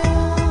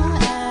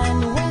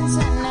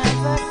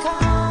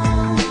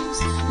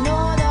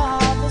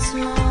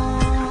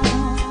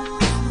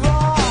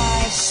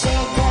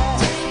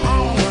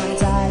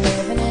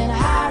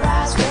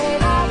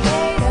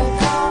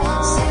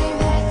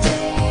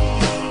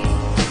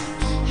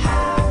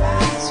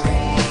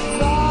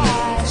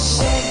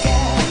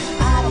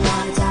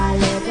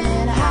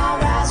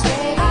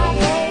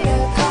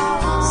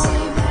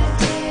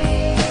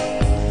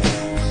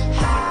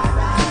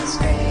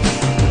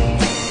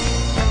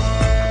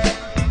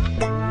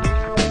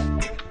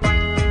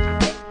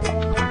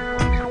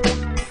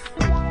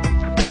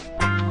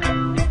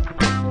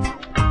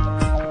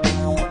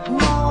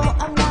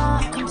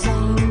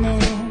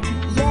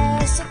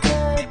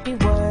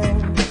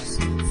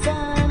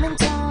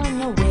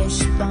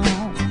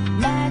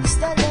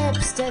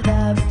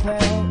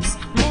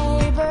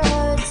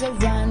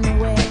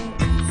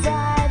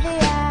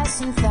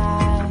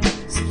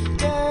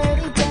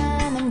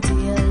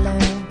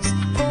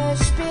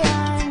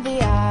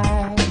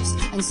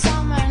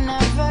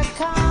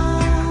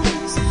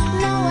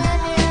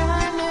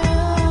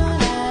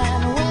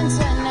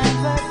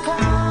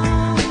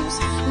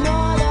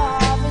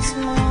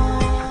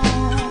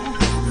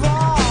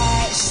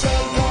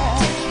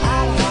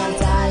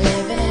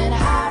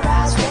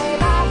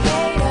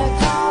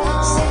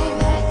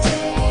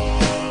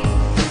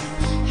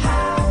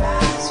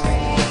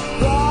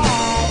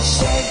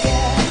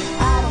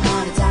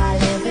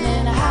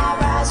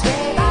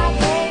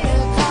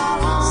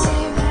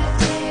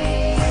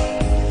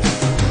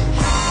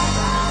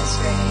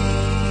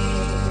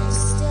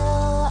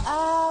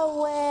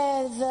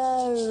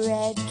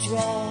red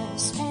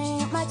dress,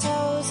 paint my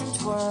toes and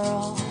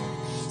twirl.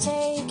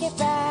 Take it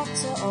back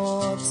to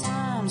old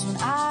times when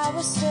I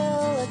was still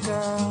a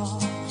girl.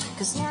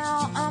 'Cause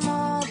now I'm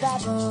a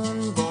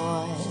baboon,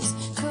 boys.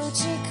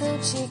 Coochie,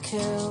 coochie,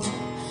 coo.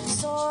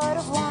 Sort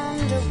of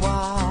wonder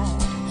why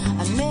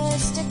I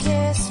missed a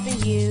kiss for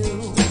you.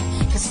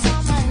 'Cause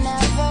summer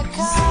never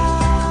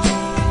comes.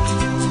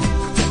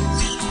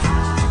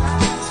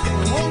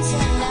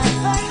 Winter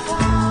never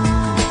comes.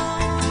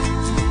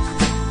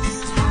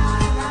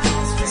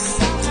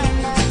 Summer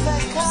never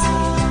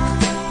comes.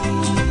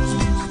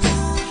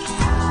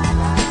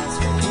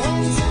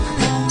 Winter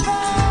never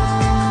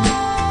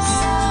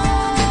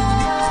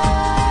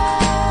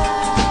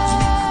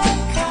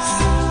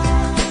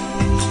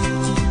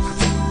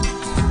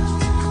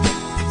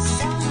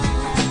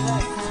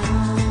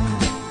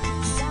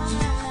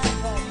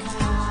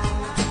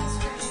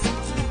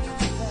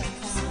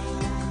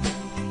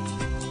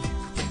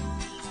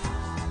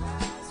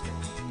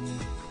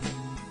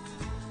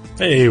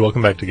Hey,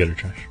 welcome back to Gutter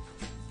Trash.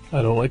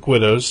 I don't like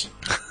widows.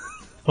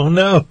 Oh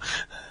no!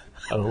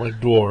 I don't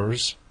like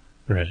dwarves.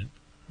 Right.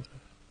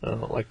 I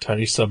don't like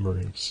tiny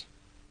submarines.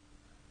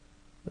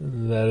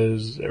 And that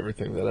is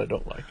everything that I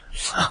don't like.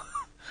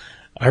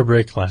 Our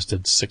break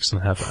lasted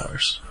 6.5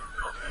 hours.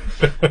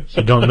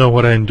 You don't know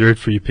what I endured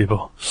for you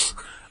people.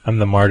 I'm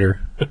the martyr.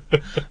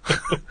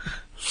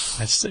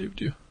 I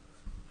saved you.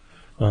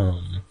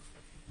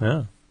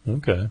 Yeah.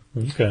 Okay.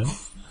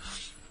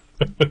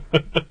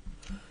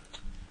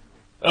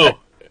 Oh,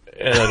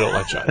 and I don't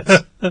like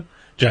giants.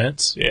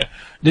 Giants? Yeah.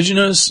 Did you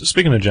notice,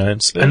 speaking of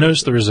giants, I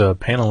noticed there was a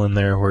panel in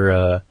there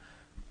where,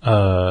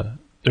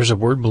 there's a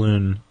word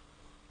balloon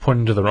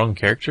pointing to the wrong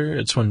character.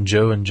 It's when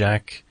Joe and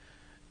Jack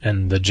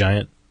and the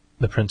giant,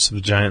 the Prince of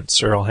the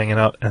Giants, are all hanging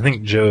out. I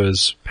think Joe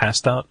is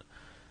passed out,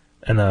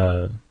 and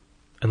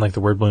like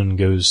the word balloon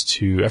goes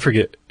to, I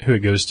forget who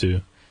it goes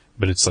to,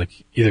 but it's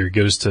like either it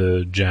goes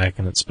to Jack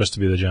and it's supposed to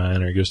be the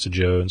giant, or it goes to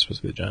Joe and it's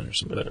supposed to be the giant or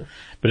something.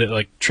 But it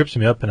like tripped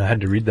me up, and I had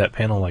to read that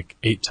panel like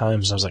 8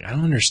 times. And I was like, I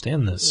don't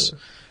understand this.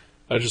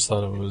 I just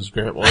thought it was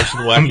Grant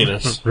Morrison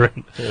wackiness. Right.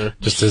 Yeah.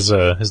 Just his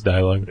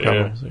dialogue.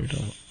 Probably.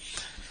 Yeah.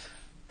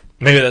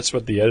 Maybe that's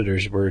what the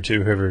editors were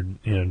too. Whoever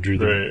drew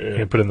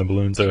the put in the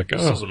balloons. They're like,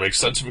 this doesn't make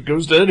sense if it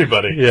goes to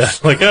anybody. Yeah,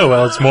 like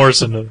well, it's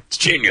Morrison. It's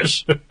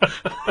genius.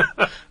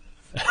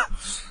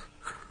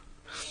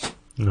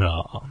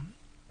 No.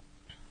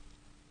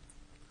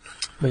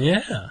 But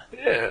yeah,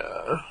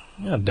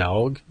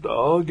 dog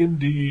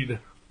indeed.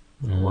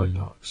 I don't like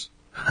dogs.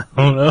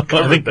 Oh no,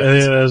 I think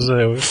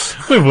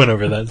we went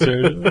over that,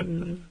 sir.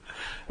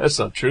 That's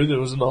not true. There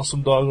was an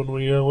awesome dog when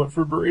we went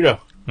for a burrito.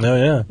 Oh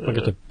yeah, I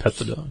got to pet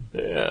the dog.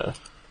 Yeah,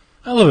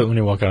 I love it when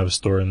you walk out of a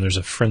store and there's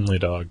a friendly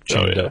dog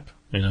chained up.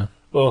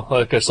 Well,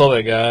 like I saw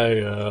that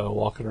guy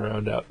walking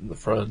around out in the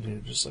front.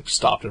 He just like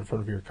stopped in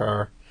front of your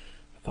car.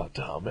 I thought,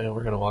 oh man,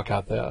 we're gonna walk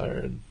out there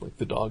and like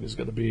the dog is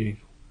gonna be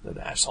an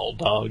asshole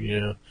dog,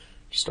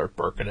 just start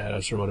barking at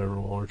us or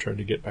whatever while we're trying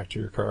to get back to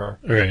your car.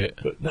 Right.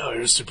 But no, he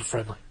was super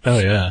friendly. Oh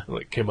yeah.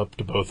 Like came up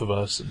to both of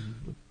us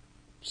and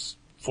just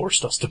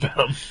forced us to pet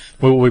him.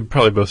 Well, we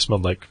probably both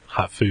smelled like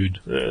hot food.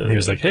 Yeah. He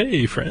was like,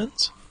 "Hey,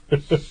 friends."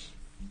 But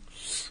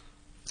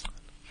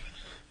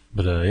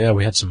yeah,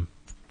 we had some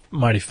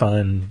mighty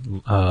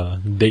fine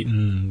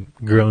Dayton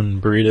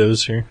grown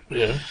burritos here.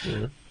 Yeah.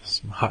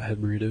 Some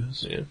hothead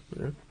burritos. Yeah.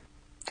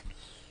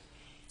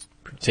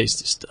 Pretty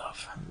tasty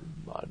stuff.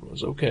 Mine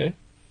was okay.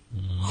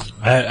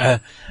 They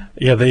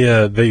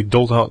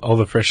doled out all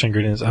the fresh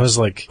ingredients. I was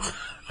like,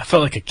 I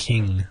felt like a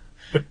king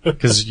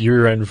because you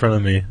were right in front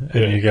of me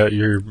and you got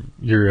your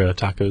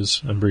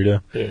tacos and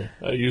burrito. Yeah,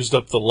 I used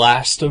up the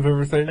last of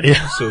everything.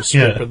 Yeah, so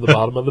scraping the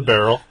bottom of the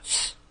barrel.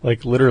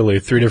 Like literally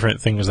 3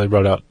 different things they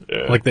brought out.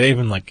 Yeah. Like they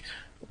even like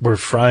were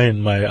frying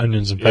my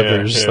onions and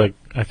peppers. Yeah. Like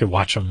I could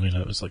watch them.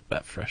 It was like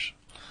that fresh.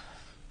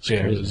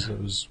 I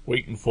was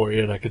waiting for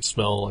you, and I could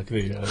smell like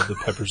the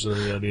peppers and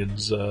the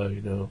onions,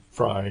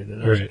 fried,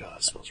 and I was like, "Oh,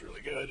 it smells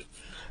really good."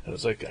 And I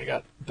was like, "I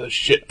got the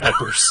shit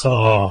peppers."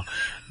 Oh,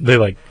 they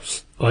like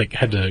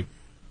had to.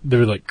 They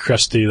were like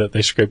crusty that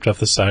they scraped off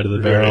the side of the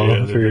barrel.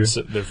 Yeah, they've been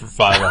sitting there for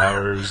 5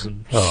 hours,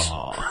 and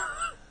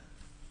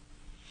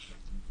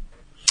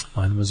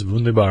mine was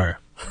wunderbar.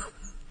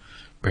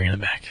 Bringing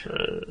it back.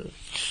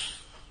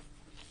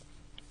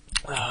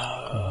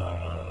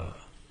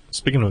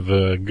 Speaking of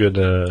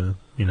good,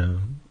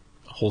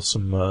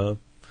 wholesome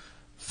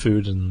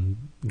food and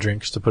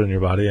drinks to put in your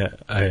body,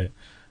 I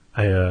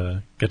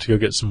got to go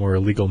get some more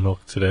illegal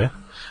milk today.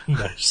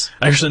 Nice.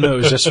 Actually, no, it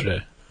was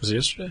yesterday. Was it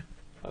yesterday?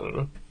 I don't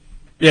know.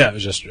 Yeah, it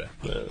was yesterday.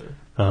 Did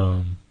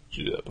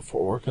you do that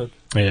before work?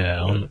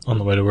 Yeah, on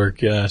the way to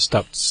work. Yeah, I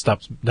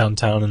stopped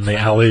downtown in the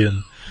alley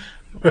and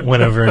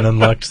went over and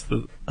unlocked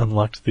the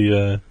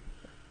the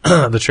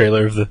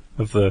trailer of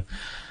the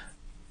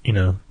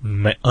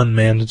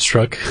unmanned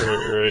truck.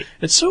 Right.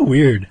 It's so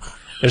weird.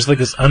 There's like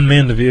this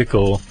unmanned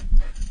vehicle,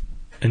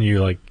 and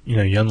you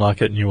you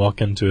unlock it and you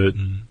walk into it,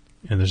 and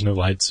there's no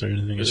lights or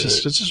anything.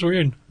 It's just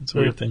weird. It's a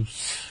weird thing.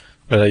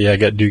 But I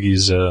got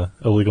Doogie's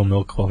illegal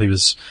milk while he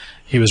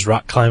he was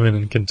rock climbing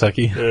in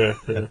Kentucky. Yeah.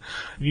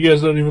 You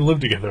guys don't even live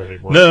together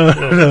anymore.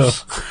 No.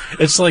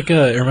 It's like,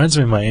 it reminds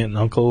me of my aunt and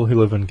uncle who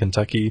live in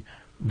Kentucky.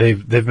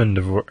 They've been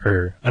divorced,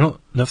 or I don't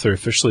know if they're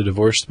officially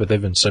divorced, but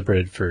they've been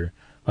separated for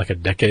like a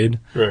decade.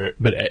 Right.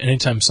 But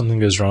anytime something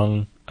goes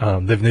wrong,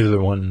 they've neither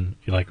one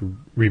like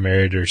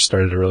remarried or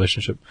started a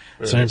relationship.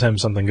 Right. So anytime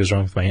something goes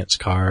wrong with my aunt's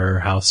car or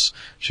house,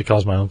 she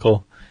calls my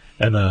uncle,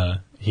 and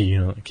he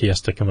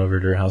has to come over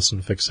to her house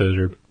and fix it,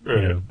 or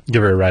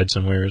give her a ride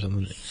somewhere or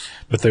something.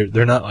 But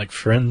they're not like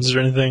friends or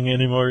anything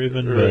anymore,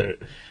 even. Right.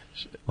 But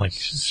like,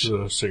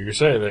 so you're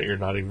saying that you're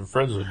not even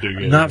friends with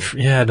Doogie? Not,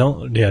 I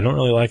don't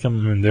really like him.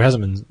 I mean, there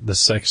hasn't been, the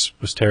sex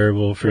was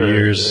terrible for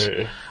years.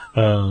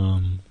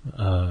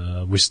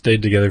 Right. We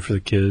stayed together for the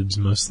kids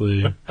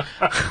mostly.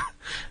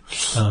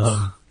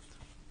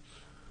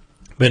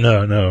 But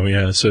no,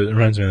 yeah. So it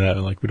reminds me of that.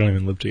 Like, we don't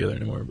even live together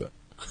anymore. But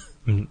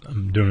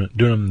I'm doing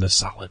him the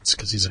solids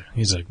because he's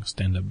a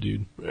stand-up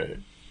dude. Right.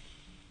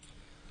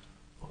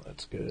 Well,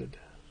 that's good.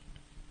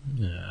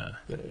 Yeah.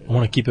 I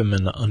want to keep him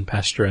in the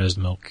unpasteurized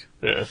milk.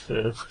 Yeah.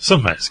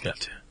 Somebody's got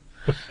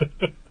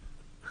to.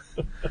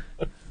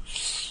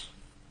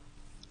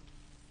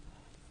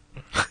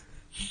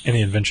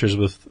 Any adventures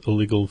with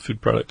illegal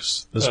food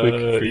products this week?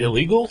 For you?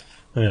 Illegal?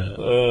 Yeah.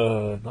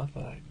 Not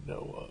that I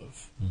know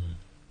of.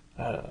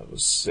 I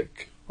was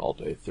sick all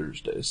day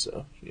Thursday,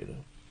 so,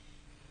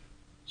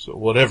 So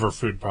whatever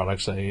food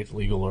products I ate,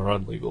 legal or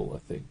unlegal, I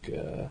think,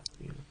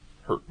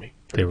 hurt me.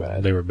 They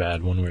were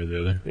bad one way or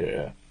the other.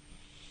 Yeah.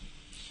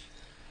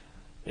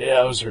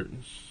 Yeah, I was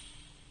hurting.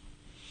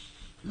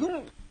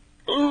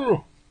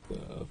 Oh,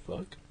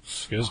 fuck.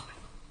 Excuse me.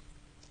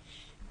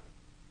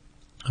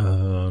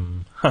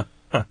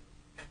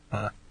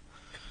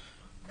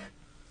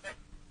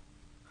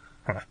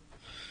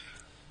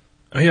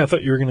 Oh yeah, I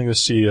thought you were gonna go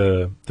see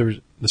there was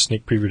the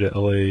sneak preview to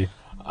L.A.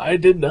 I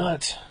did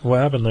not.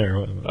 What happened there?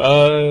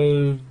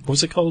 What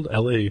was it called?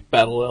 L.A.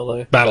 Battle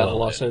L.A. Battle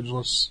Los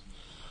Angeles.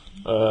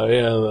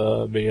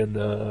 Me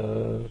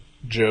and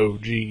Joe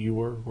G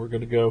were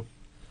gonna go.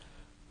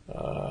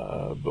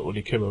 But when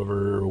he came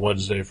over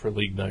Wednesday for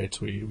league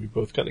nights, we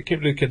both kind of came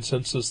to a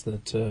consensus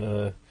that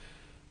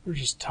we're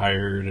just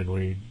tired, and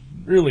we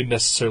really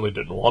necessarily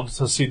didn't want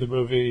to see the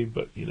movie,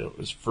 but it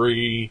was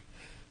free,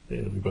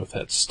 and we both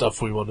had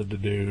stuff we wanted to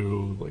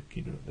do, like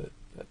that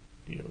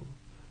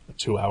a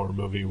 2-hour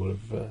movie would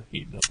have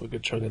eaten up a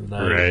good chunk of the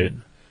night. Right.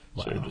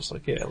 Wow. So we're just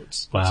like,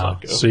 let's wow.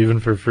 not go. So even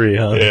for free,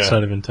 huh? Yeah. It's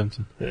not even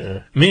tempting.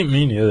 Yeah. Me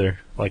neither.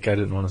 Like, I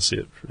didn't want to see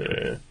it for free.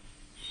 Yeah.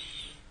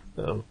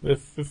 No,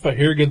 if I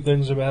hear good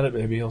things about it,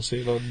 maybe I'll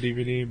see it on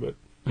DVD. But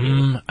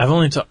I've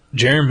only talked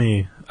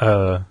Jeremy,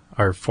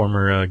 our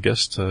former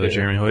guest,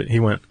 Jeremy Hoyt.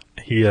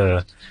 He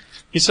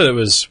said it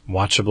was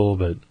watchable,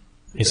 but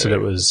he said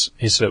it was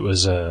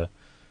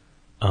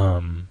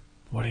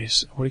what do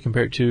you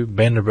compare it to?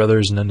 Band of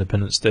Brothers and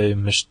Independence Day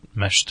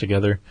meshed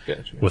together.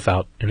 Gotcha.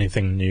 Without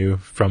anything new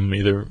from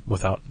either,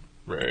 without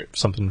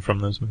something from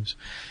those movies.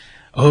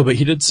 Oh, but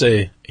he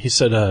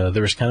said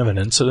there was kind of an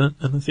incident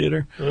in the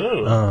theater.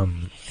 Oh.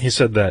 He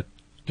said that.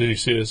 Did you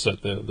see this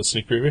at the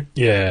sneak preview?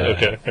 Yeah.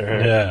 Okay.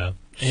 Right. Yeah.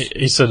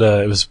 He said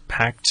it was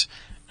packed,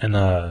 and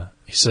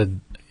he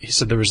said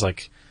there was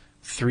like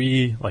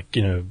 3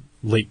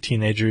 late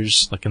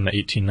teenagers, like in the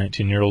 18,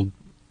 19-year-old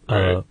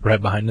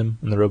right behind him,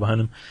 in the row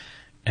behind him.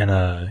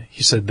 And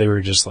he said they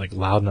were just like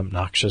loud and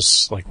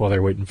obnoxious, like while they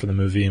were waiting for the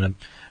movie. And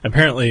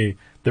apparently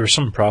there was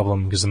some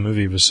problem because the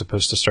movie was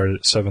supposed to start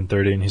at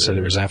 7:30, and he said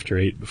it was after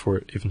 8 before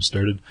it even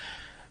started.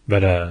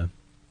 But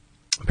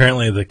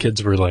apparently the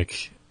kids were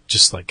like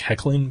just like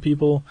heckling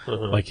people.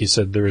 Uh-huh. Like he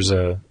said there was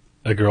a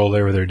girl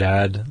there with her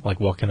dad, like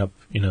walking up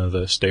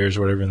the stairs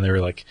or whatever, and they were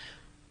like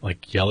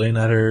yelling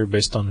at her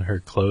based on her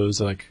clothes.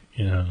 Like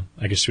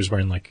I guess she was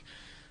wearing like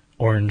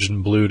orange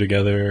and blue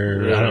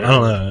together. Yeah. I don't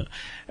know.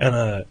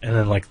 And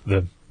then like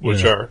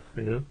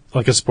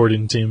like a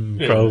sporting team,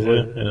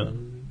 probably. Yeah.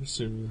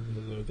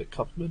 Assume the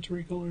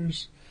complementary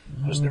colors.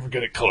 I was never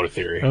good at color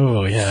theory.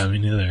 Oh yeah, me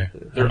neither.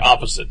 They're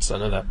opposites. I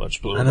know that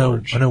much. Blue. I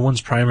know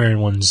one's primary and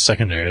one's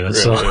secondary.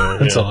 That's all.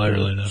 That's all I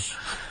really know.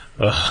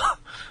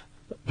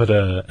 But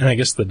and I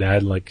guess the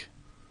dad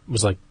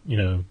was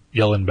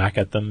yelling back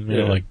at them.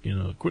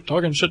 Quit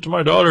talking shit to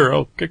my daughter.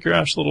 I'll kick your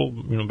ass, little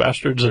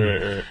bastards.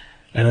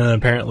 And then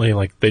apparently,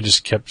 they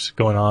just kept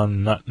going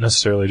on, not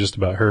necessarily just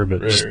about her,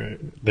 but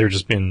they were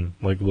just being,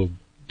 little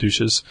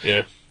douches.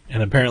 Yeah.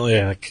 And apparently,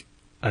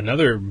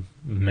 another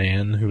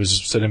man who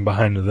was sitting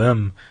behind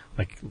them,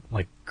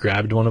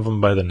 grabbed one of them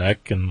by the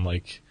neck and,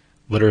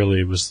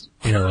 literally was,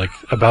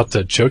 about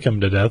to choke him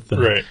to death.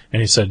 And,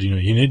 and he said, you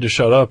need to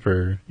shut up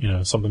or,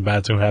 something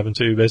bad's going to happen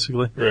to you,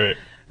 basically. Right.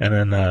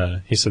 And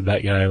then, he said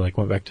that guy,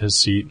 went back to his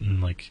seat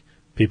and,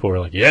 people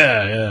were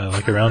yeah,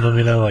 around him,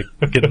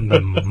 getting the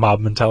mob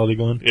mentality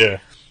going. Yeah.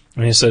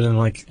 And he said,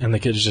 and the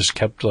kids just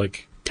kept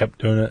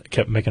doing it,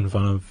 kept making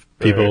fun of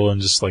people and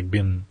just,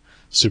 being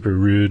super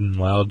rude and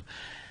loud.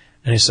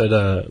 And he said,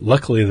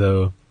 luckily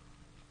though,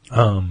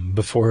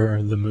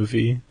 before the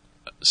movie,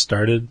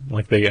 started.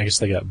 Like, I guess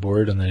they got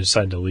bored and they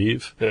decided to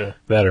leave. Yeah.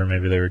 That, or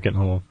maybe they were getting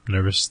a little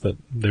nervous that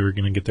they were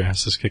going to get their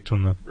asses kicked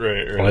when the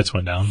lights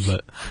went down.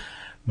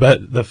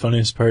 But the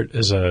funniest part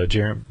is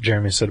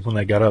Jeremy said when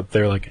they got up,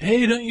 they were like,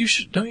 "Hey,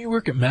 don't you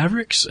work at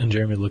Mavericks?" And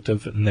Jeremy looked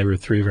up and they were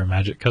 3 of our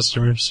Magic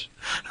customers.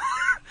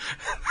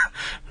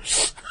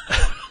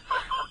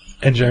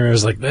 And Jeremy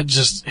was like, "That's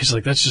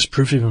just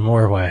proof even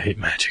more why I hate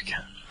Magic."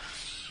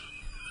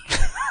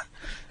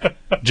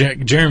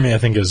 Jeremy, I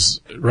think, is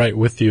right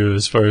with you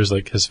as far as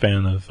like his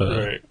fan of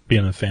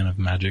being a fan of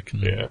Magic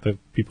and the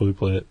people who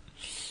play it.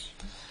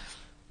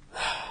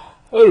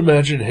 I would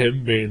imagine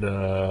him being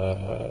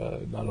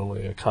not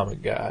only a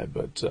comic guy,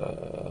 but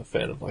a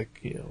fan of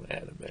like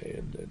anime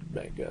and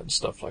manga and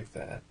stuff like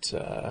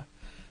that.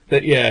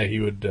 He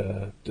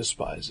would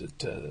despise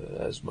it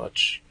as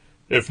much,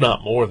 if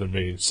not more than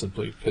me,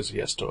 simply because he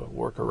has to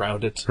work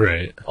around it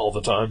all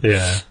the time.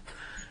 Yeah.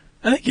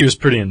 I think he was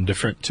pretty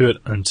indifferent to it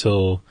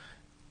until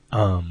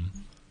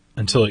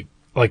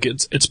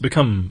it's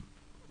become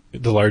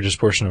the largest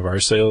portion of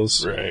our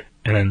sales, right?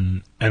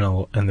 And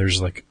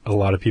there's like a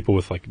lot of people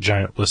with like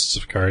giant lists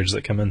of cards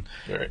that come in,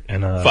 right?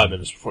 And 5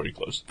 minutes before you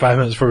close. 5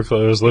 minutes before we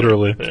close,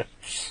 literally. Yeah.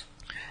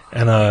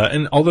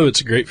 And although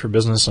it's great for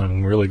business,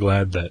 I'm really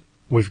glad that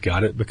we've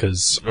got it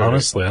because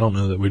honestly, I don't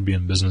know that we'd be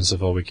in business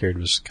if all we carried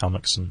was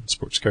comics and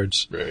sports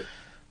cards. Right.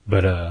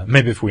 But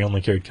maybe if we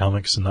only carried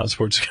comics and not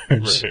sports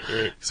cards,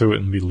 so we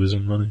wouldn't be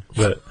losing money.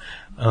 But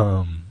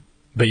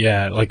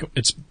yeah, like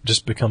it's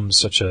just become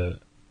such a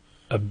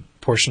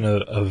portion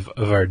of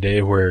our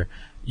day where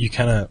you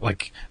kind of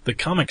like the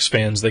comics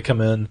fans. They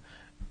come in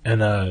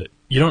and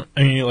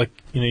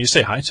you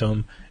say hi to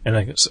them,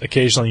 and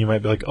occasionally you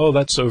might be like, "Oh,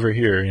 that's over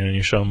here," and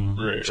you show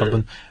them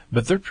something.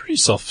 But they're pretty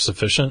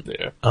self-sufficient.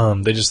 Yeah.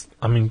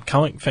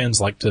 Comic fans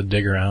like to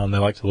dig around. They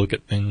like to look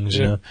at things.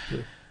 You know.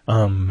 Yeah.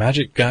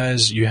 Magic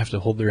guys, you have to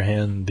hold their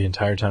hand the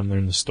entire time they're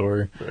in the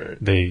store. Right.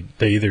 They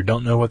either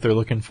don't know what they're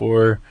looking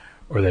for,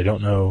 or they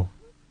don't know,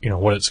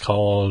 what it's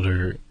called,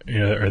 or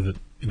you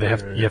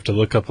have to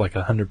look up like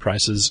 100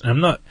 prices. And I'm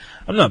not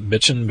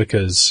bitching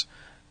because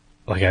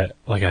I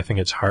think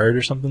it's hard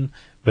or something,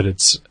 but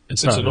it's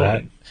not annoying.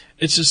 that.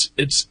 It's just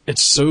it's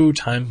so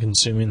time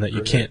consuming that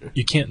you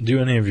can't do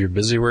any of your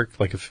busy work.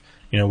 Like if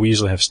we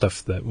usually have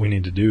stuff that we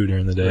need to do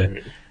during the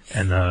day,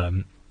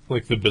 and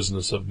like the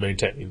business of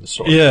maintaining the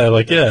store.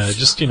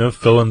 Just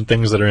filling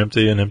things that are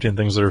empty and emptying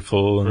things that are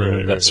full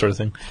and that sort of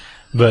thing.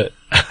 But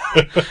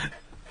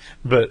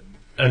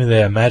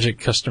the Magic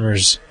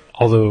customers,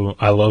 although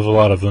I love a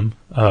lot of them,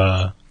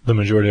 the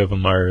majority of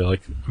them are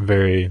like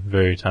very,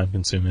 very time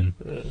consuming.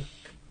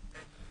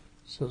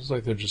 Sounds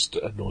like they're just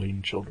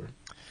annoying children.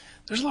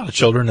 There's a lot of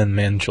children and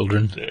man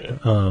children. Yeah.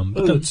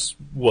 But that's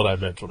what I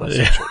meant when I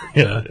said children.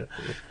 Yeah.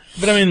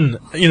 But I'm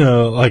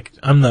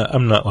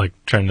not like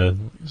trying to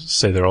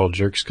say they're all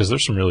jerks because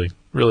there's some really,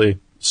 really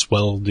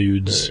swell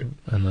dudes.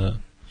 And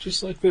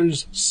just like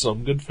there's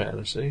some good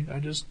fantasy, I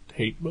just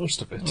hate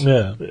most of it.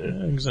 Yeah,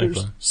 exactly.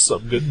 There's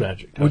some good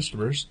Magic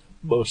customers.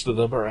 Most of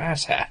them are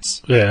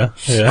asshats. Yeah.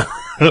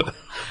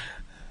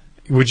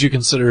 Would you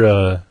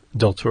consider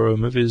Del Toro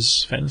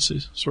movies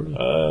fantasy, sort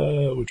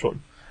of? Which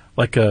one?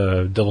 Like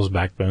Devil's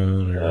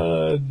Backbone?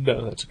 Or...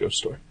 no, that's a ghost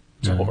story.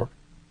 It's a horror.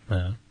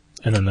 Yeah.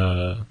 And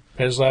then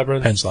Pan's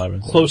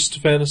Labyrinth. Close to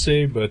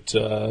fantasy, but a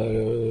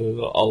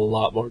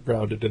lot more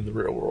grounded in the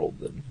real world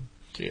than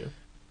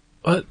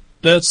But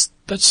that's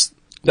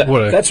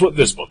what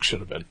this book should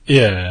have been.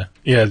 Yeah,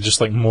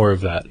 just like more of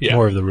that,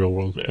 more of the real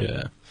world.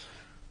 Yeah.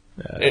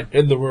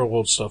 And the real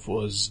world stuff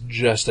was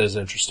just as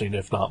interesting,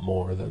 if not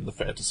more, than the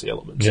fantasy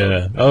elements.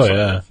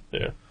 Yeah.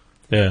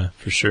 Yeah,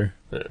 for sure.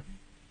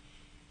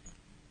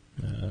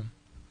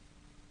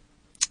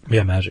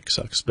 Yeah. Magic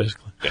sucks,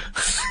 basically. Yeah.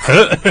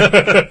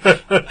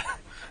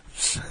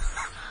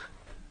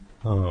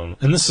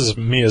 And this is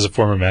me as a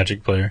former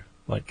Magic player.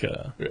 Like,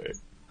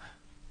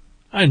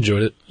 I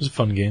enjoyed it. It was a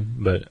fun game,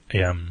 but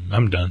yeah,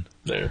 I'm done.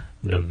 There.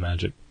 I'm done with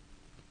Magic.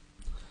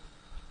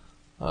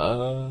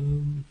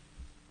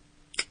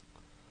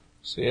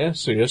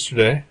 So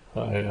yesterday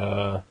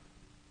I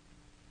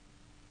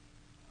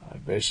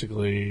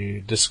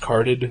basically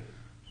discarded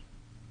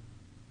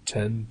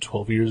 10,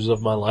 12 years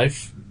of my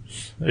life.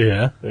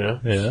 Yeah.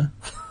 Yeah.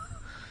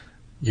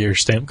 Your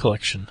stamp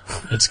collection.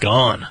 It's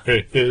gone.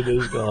 It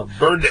is gone.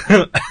 Burned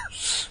it.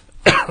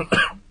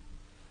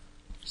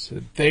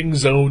 Said,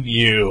 things own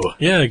you.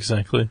 Yeah,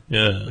 exactly.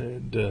 Yeah.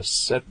 And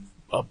set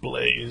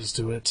ablaze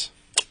to it.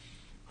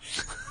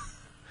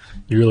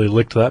 You really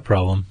licked that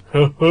problem.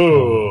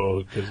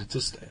 Oh, because it's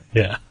a stamp.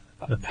 Yeah.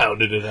 I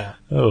pounded it out.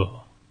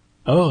 Oh,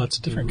 that's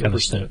a different kind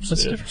of stamp.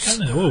 That's a different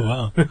kind of. Oh,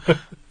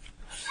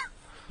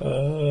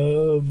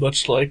 wow.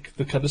 Much like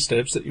the kind of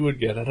stamps that you would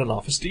get at an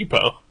Office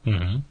Depot.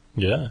 Mm-hmm.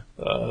 Yeah.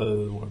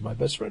 Where my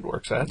best friend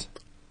works at.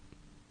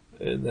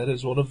 And that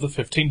is one of the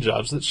 15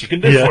 jobs that she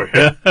can do for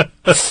you.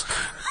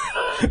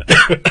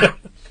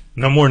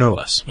 No more, no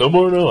less. No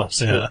more, no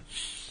less. Yeah.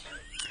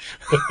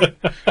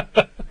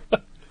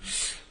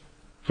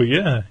 But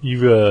yeah,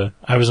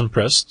 I was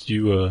impressed.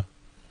 You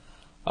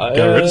got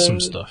rid of some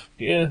stuff.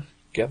 Yeah.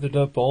 gathered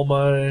up all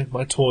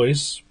my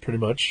toys, pretty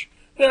much.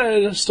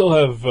 Yeah, I still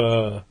have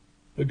a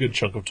good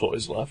chunk of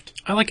toys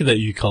left. I like it that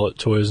you call it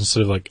toys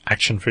instead of like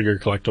action figure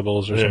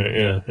collectibles or something.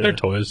 Yeah. They're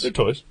toys. They're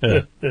toys.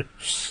 Yeah.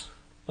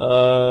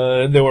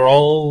 And they were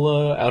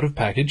all out of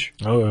package.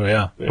 Oh,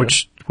 yeah.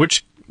 Which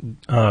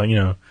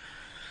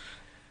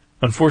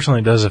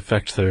unfortunately does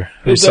affect their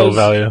resale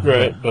value.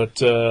 Right,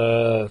 but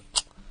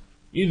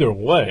either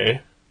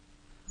way,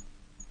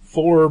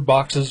 4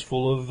 boxes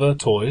full of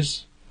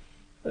toys.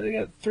 I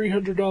got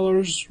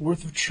 $300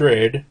 worth of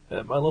trade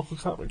at my local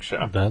comic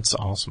shop. That's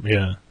awesome,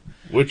 yeah.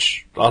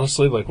 Which,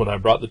 honestly, like when I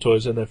brought the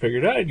toys in, I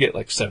figured I'd get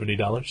like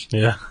 $70.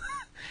 Yeah.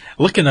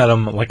 Looking at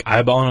them, like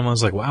eyeballing them, I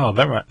was like, wow,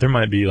 there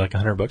might be like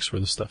 $100 worth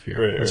of stuff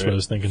here. Right, that's what I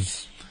was thinking.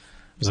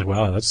 I was like,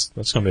 wow, that's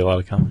going to be a lot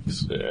of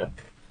comics. Yeah.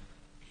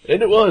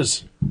 And it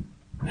was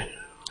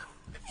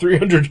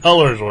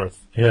 $300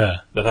 worth. Yeah.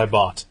 That I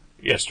bought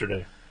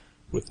yesterday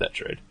with that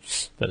trade.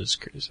 That is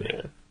crazy.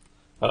 Yeah.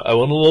 I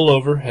went a little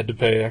over, had to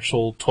pay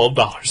actual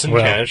 $12 in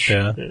cash.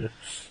 Yeah.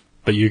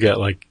 But you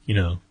got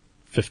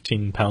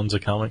 15 pounds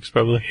of comics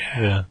probably?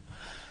 Yeah.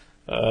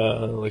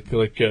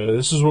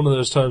 This is one of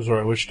those times where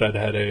I wished I'd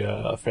had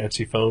a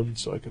fancy phone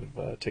so I could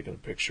have taken a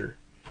picture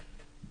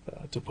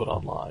to put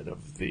online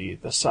of the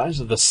size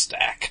of the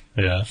stack.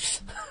 Yeah.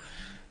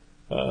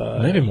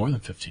 Maybe more than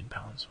 15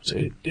 pounds.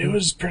 It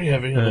was pretty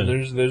heavy. I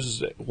mean,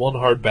 there's one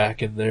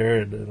hardback in there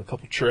and a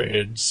couple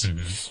trades.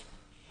 Mm-hmm.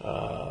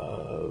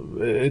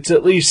 It's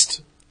at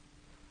least,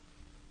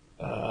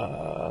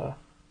 I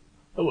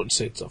wouldn't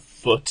say it's a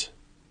foot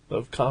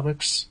of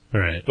comics.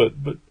 Right. But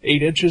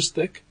 8 inches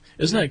thick.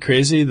 Isn't that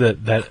crazy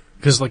that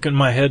because in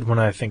my head when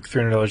I think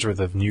 $300 worth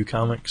of new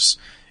comics,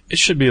 it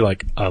should be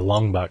like a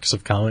long box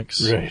of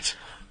comics. Right.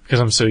 Because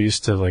I'm so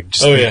used to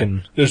just thinking...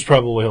 Yeah. There's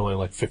probably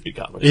only 50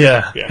 comics.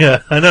 Yeah,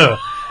 I know.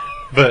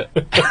 But,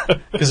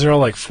 because they're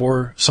all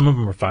 4, some of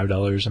them are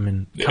 $5. I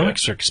mean,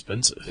 comics are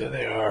expensive. Yeah,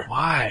 they are.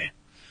 Why?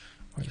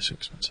 Why are they so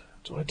expensive?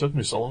 That's why it took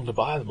me so long to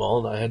buy them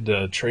all, and I had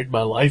to trade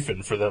my life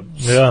in for them.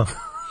 Yeah.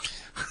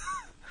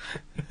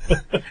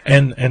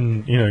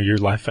 and your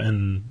life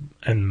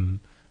and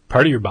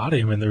part of your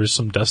body. I mean, there was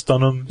some dust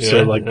on them,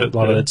 so a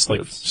lot of it's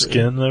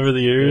skin over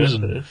the years,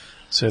 and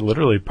so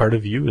literally part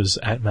of you is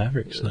at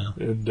Mavericks now.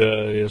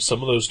 And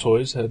some of those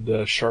toys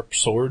had sharp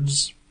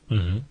swords.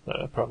 Mm-hmm.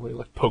 I probably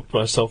poked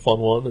myself on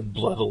one and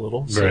bled a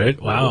little. So,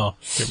 right? Wow.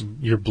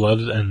 Your blood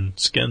and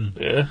skin.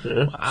 Yeah.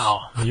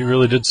 Wow. You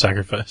really did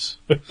sacrifice.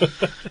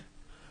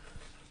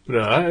 No,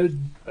 I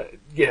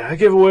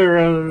gave away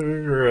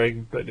I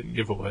didn't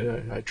give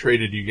away. I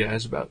traded you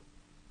guys about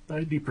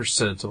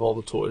 90% of all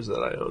the toys that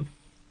I own.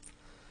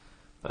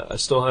 I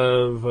still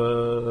have,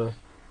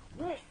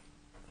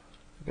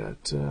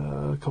 got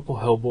a couple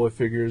Hellboy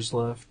figures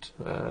left.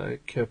 I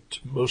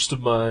kept most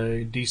of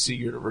my DC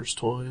Universe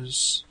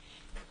toys.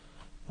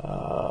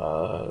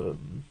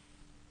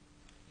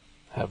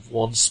 Have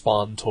one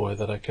Spawn toy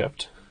that I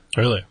kept.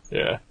 Really?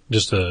 Yeah.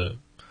 Just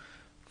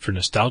for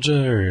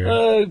nostalgia,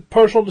 or?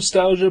 Partial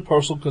nostalgia,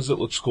 partial because it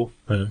looks cool.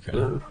 Okay.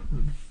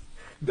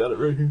 Got it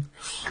right here.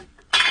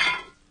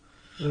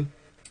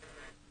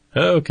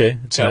 Oh, okay.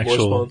 It's an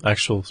Cowboy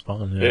actual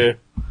Spawn. Yeah.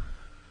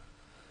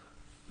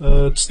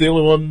 It's the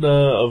only one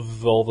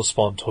of all the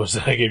Spawn toys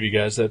that I gave you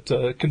guys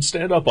that can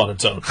stand up on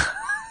its own.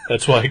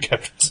 That's why I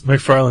kept it.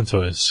 McFarlane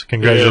toys.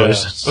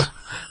 Congratulations.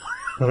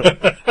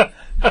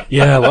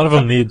 Yeah, a lot of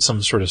them need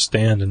some sort of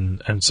stand,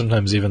 and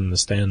sometimes even the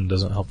stand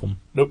doesn't help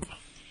them. Nope.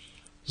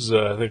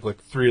 I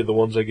think 3 of the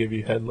ones I gave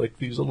you had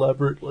these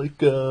elaborate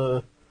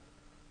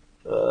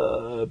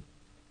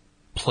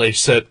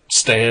playset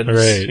stands,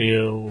 right.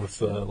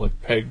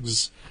 With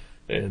pegs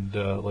and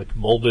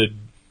molded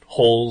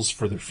holes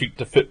for their feet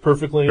to fit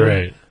perfectly in.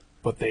 Right.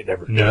 But they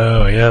never do.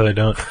 No, yeah, they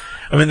don't.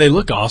 I mean, they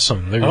look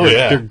awesome.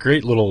 They're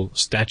great little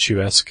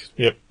statuesque,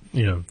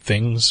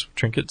 things,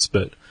 trinkets,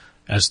 but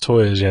as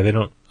toys, they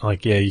don't,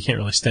 you can't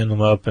really stand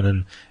them up, and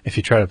then if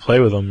you try to play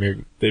with them,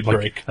 they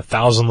break.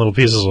 1,000 little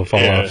pieces will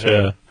fall off,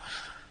 yeah.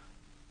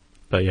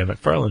 But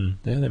McFarlane,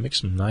 they make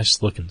some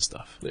nice looking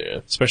stuff. Yeah.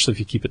 Especially if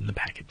you keep it in the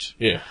package.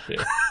 Yeah.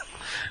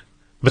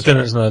 But then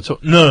it's not a toy.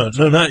 No,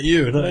 not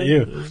you.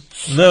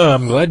 No,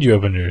 I'm glad you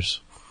opened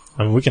yours.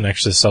 I mean, we can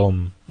actually sell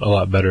them a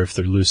lot better if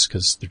they're loose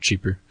because they're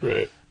cheaper.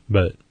 Right.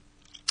 But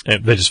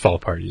they just fall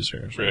apart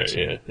easier. Right, so.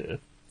 Yeah.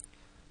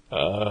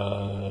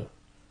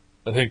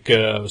 I think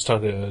I was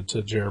talking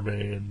to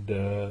Jeremy, and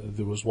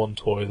there was one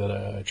toy that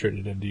I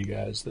traded into you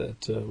guys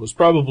that was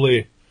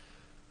probably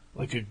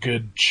a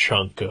good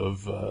chunk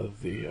of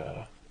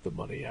the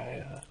money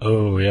I...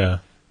 oh, yeah.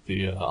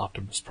 The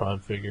Optimus Prime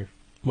figure.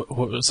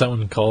 What was that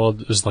one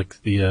called? It was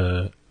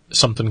the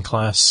something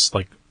class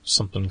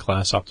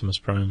Optimus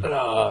Prime.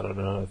 I don't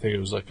know. I think it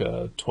was a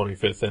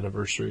 25th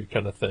anniversary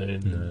kind of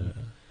thing.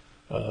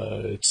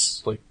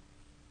 It's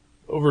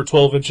over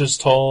 12 inches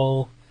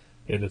tall,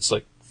 and it's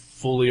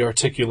fully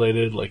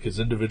articulated, his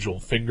individual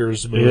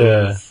fingers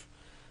move.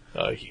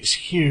 Yeah. He's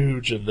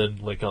huge, and then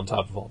on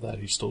top of all that,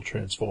 he still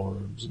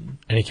transforms. And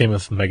he came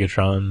with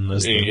Megatron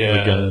as the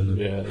gun,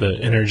 the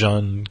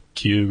Energon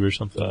Cube or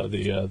something.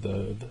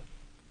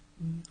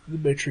 the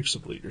matrix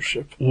of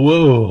leadership.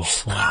 Whoa!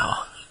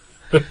 Wow.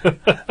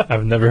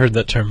 I've never heard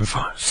that term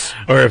before,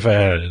 or if I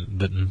had it,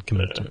 didn't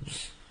commit to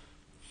it.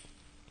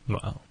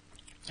 Wow.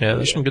 Yeah,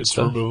 there's some good it's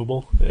stuff.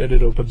 removable, and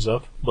it opens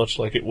up much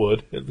like it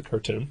would in the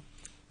cartoon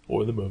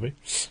or the movie.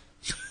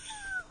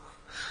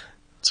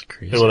 It's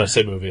crazy. And when I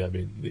say movie, I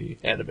mean the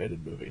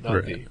animated movie, not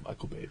Right. the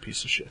Michael Bay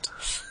piece of shit.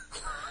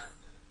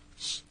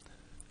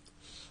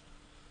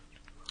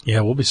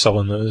 Yeah, we'll be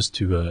selling those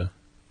to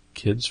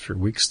kids for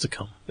weeks to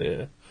come.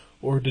 Yeah.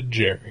 Or did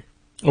Jerry?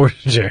 Or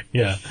Jerry,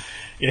 yeah.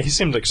 Yeah, he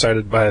seemed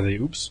excited by the,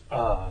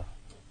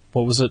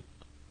 what was it?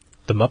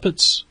 The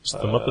Muppets? Was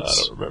it the Muppets?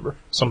 I don't remember.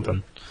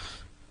 Something.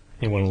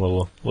 He went a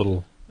little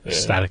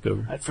estatic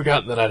over. I'd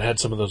forgotten that I'd had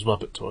some of those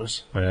Muppet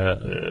toys. Yeah.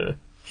 Yeah.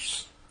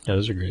 Yeah,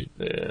 those are great.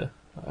 Yeah.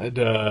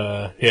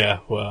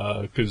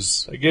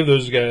 Cause I gave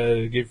those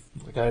guys,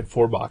 I had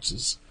 4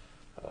 boxes.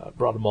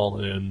 Brought them all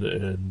in,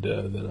 and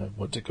then I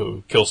went to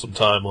go kill some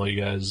time while you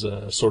guys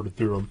sorted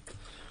through them.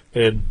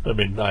 And, I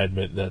mean, I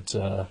admit that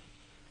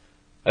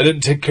I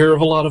didn't take care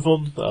of a lot of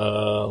them.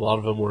 A lot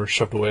of them were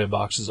shoved away in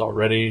boxes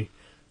already.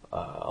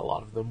 A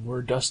lot of them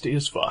were dusty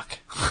as fuck.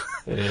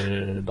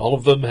 And all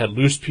of them had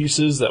loose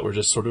pieces that were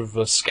just sort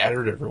of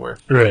scattered everywhere.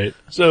 Right.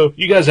 So,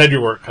 you guys had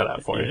your work cut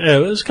out for you. Yeah,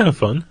 it was kind of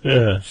fun.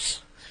 Yeah.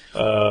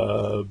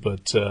 I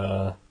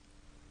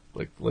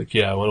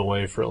went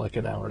away for like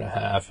an hour and a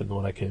half, and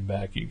when I came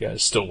back, you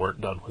guys still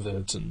weren't done with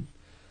it, and,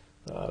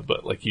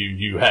 but like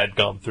you had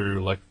gone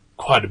through like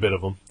quite a bit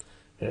of them,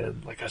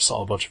 and like I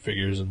saw a bunch of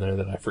figures in there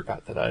that I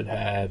forgot that I'd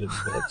had, and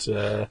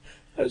that,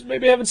 I was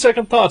maybe having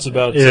second thoughts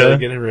about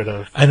getting rid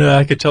of. I know,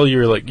 I could tell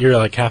you're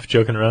like half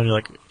joking around, you're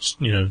like,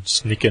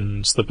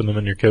 sneaking, slipping them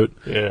in your coat.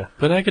 Yeah.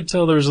 But I could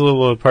tell there was a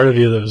little part of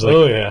you that was like,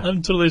 oh yeah,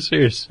 I'm totally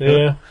serious.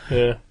 Yeah.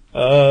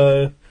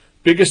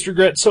 Biggest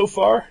regret so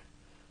far?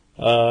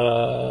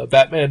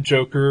 Batman,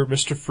 Joker,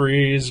 Mr.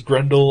 Freeze,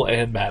 Grendel,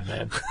 and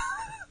Madman.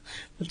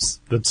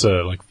 That's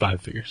like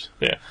 5 figures.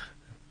 Yeah.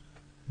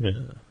 Yeah.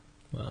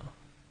 Wow.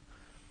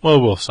 Well,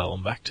 we'll sell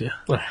them back to you.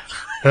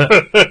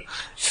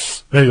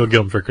 Maybe you'll get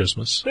them for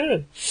Christmas.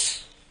 Yeah.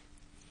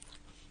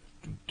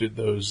 Did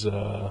those,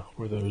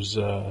 were those,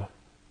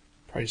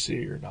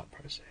 pricey or not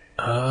pricey?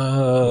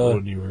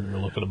 When you were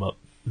looking them up.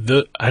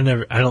 I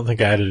don't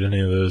think I added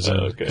any of those in,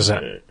 okay. because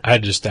I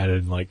just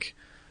added like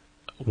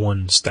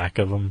one stack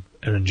of them,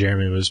 and then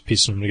Jeremy was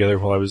piecing them together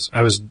while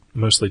I was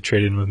mostly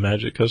trading with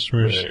Magic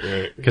customers,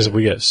 Right. because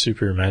we got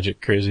super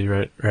Magic crazy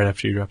right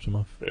after you dropped them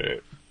off.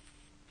 Right.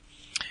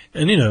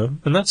 And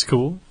and that's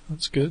cool.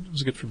 That's good. It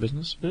was good for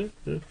business. Yeah.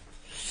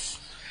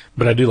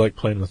 But I do like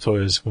playing with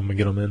toys when we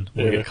get them in.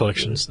 When we Yeah, get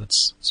collections.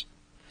 It's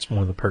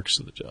one of the perks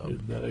of the job.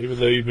 And, even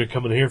though you've been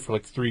coming here for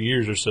like 3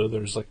 years or so,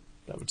 there's like,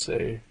 I would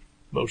say,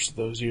 most of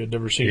those you had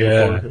never seen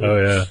before.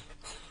 Oh yeah.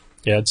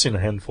 Yeah, I'd seen a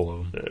handful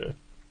of them.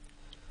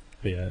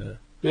 Yeah. Yeah.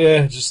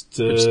 Yeah, just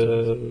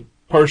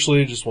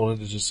partially just wanted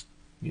to just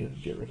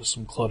get rid of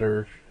some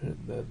clutter, and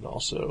then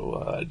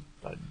also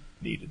I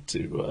needed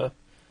to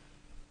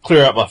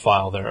clear out my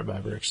file there at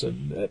Mavericks,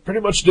 and that pretty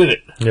much did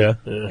it. Yeah.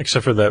 Yeah.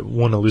 Except for that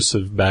one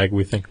elusive bag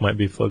we think might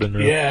be floating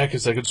around. Yeah,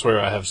 because I could swear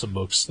I have some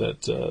books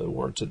that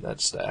weren't in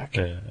that stack.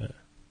 Yeah.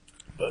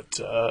 But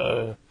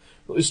at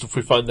least if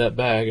we find that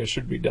bag, I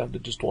should be down to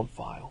just one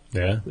file.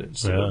 Yeah.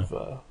 Instead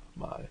of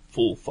my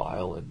full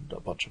file and a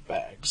bunch of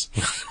bags.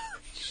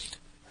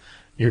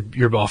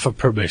 You're off of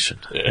probation.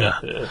 Yeah.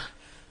 And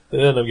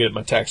then I'm getting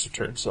my tax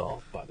return, so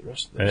I'll buy the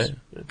rest of those.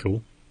 Yeah.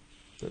 Cool.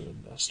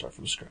 And then start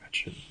from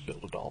scratch and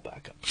build it all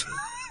back up.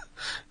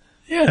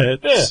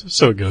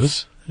 So it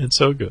goes. And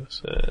so it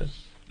goes.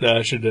 No,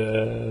 I should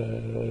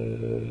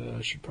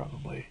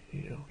probably,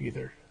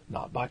 either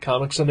not buy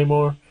comics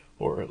anymore,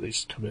 or at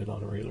least come in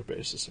on a regular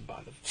basis and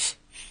buy them.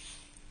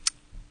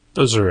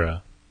 Those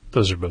are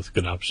both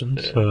good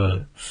options.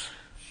 Yeah.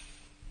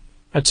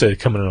 I'd say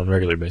coming in on a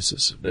regular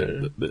basis would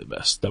be the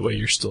best. That way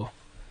you're still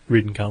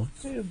reading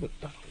comics. Yeah, but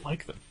I don't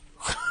like them.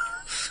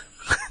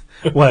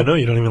 Well, I know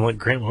you don't even like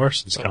Grant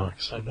Morrison's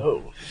comics. I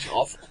know. It's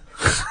awful.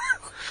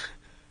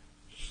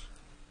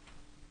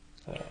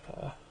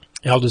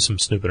 Yeah, I'll do some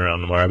snooping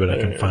around tomorrow, but I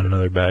can find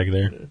another bag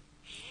there.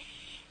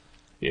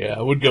 Yeah,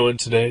 I would go in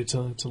today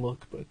to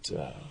look, but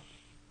I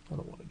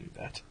don't want to do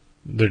that.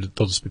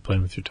 They'll just be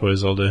playing with your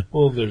toys all day.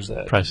 Well, there's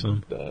that.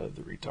 Pricing them.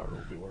 The retard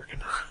will be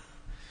working.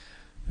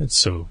 It's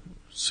so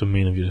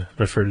mean of you to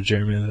refer to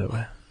Jeremy that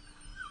way.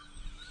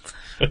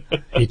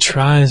 He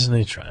tries and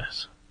he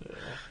tries.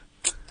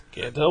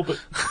 Can't help it.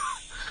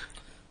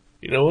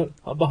 You know what?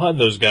 I'm behind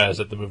those guys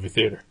at the movie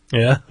theater.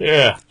 Yeah?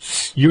 Yeah.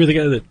 You were the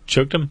guy that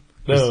choked him?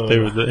 No.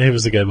 He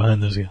was the guy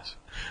behind those guys.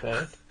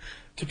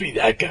 To be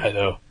that guy,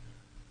 though,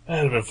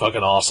 that'd have been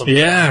fucking awesome.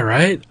 Yeah,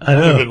 right? I I'd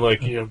know. have been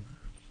like,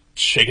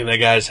 shaking that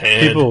guy's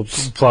hand. People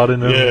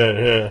applauding him.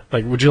 Yeah.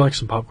 Like, would you like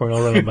some popcorn?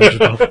 I'll run a bunch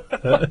of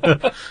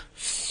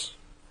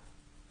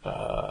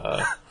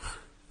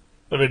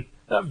I mean,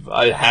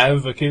 I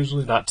have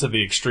occasionally, not to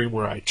the extreme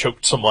where I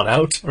choked someone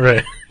out.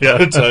 Right. Yeah.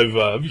 But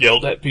I've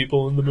yelled at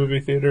people in the movie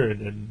theater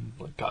and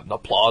like gotten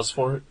applause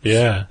for it.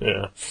 Yeah.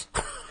 Yeah.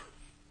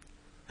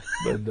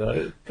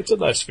 But it's a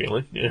nice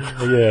feeling.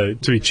 Yeah. Yeah,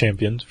 to be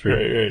championed. For,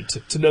 Right.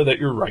 To know that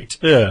you're right.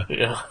 Yeah.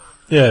 Yeah.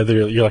 Yeah,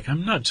 you're like,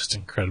 I'm not just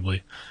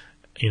incredibly,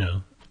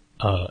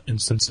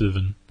 insensitive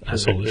and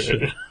asshole as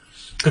shit.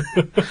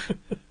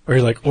 Or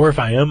you're like, or if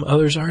I am,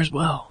 others are as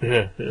well.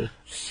 Yeah.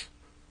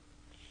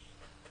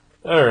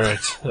 All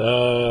right.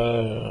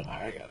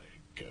 I gotta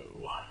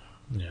go.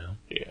 Yeah.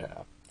 Yeah.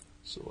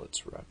 So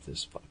let's wrap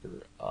this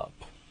fucker up.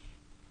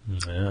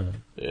 Yeah.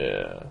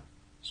 Yeah.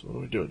 So what are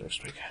we doing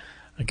next week?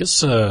 I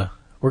guess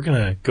we're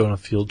gonna go on a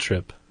field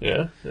trip.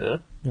 Yeah. We're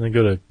gonna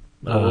go to.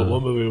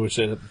 What movie are we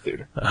seeing at the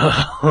theater?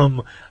 I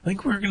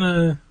think we're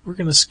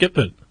gonna skip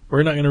it.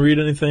 We're not gonna read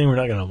anything. We're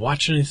not gonna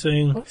watch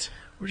anything. What?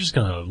 We're just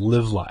gonna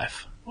live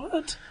life.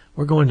 What?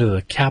 We're going to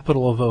the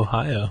capital of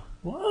Ohio.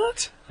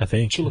 What? I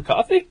think.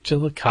 Chillicothe?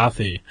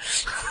 Chillicothe.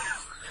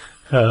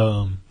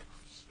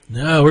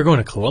 No, we're going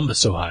to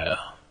Columbus, Ohio.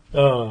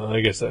 Oh,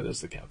 I guess that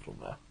is the capital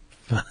now.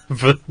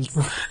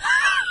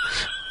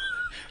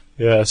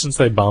 Yeah, since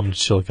they bombed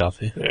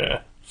Chillicothe.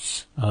 Yeah.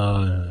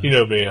 You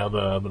know me, I'm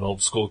an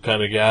old school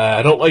kind of guy.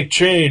 I don't like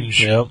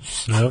change. Yep.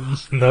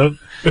 Nope.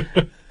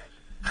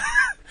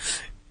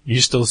 You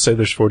still say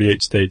there's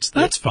 48 states.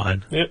 That's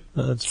fine. Yep.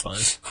 That's fine.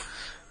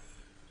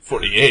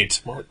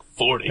 48. More like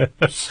 40.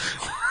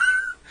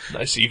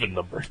 Nice even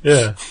number.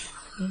 Yeah.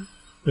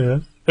 Yeah.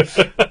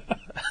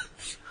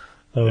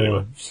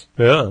 Anyway.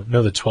 Yeah.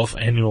 No, the 12th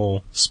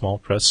annual Small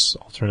Press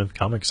Alternative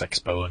Comics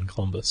Expo in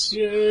Columbus.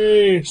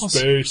 Yay!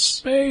 Space.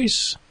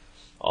 Space.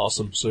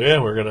 Awesome. So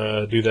yeah, we're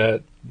gonna do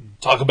that.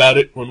 Talk about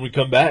it when we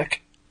come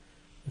back.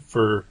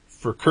 For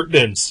Kurt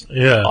Dins.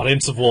 Yeah.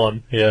 Audience of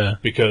one. Yeah.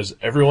 Because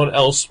everyone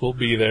else will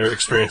be there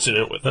experiencing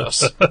it with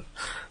us.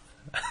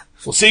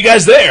 We'll see you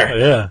guys there.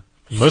 Yeah.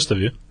 Most of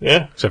you.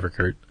 Yeah. Except for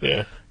Kurt.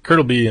 Yeah. Kurt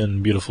will be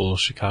in beautiful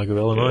Chicago,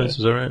 Illinois. Yeah. Is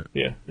that right?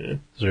 Yeah. Is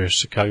there a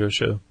Chicago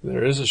show?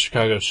 There is a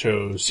Chicago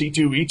show,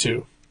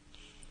 C2E2,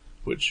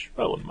 which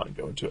I wouldn't mind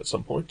going to at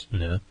some point.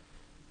 Yeah.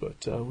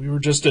 But we were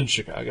just in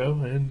Chicago,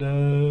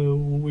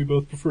 and we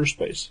both prefer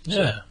space.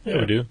 So, Yeah,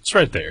 we do. It's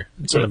right there.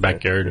 It's in the right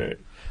backyard. there, right.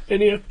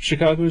 And yeah,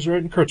 Chicago is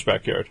right in Kurt's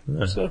backyard.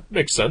 Yeah. So,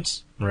 makes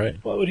sense. Right.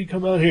 Why would he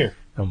come out here?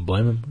 Don't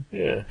blame him.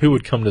 Yeah. Who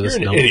would come to You're this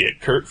an dump?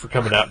 idiot, Kurt, for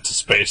coming out to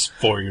space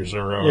 4 years in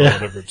a row or Yeah.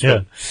 whatever it's Yeah.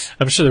 been.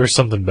 I'm sure there was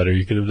something better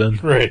you could have done.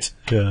 Right.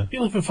 Yeah.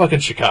 You live in fucking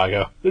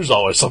Chicago. There's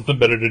always something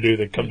better to do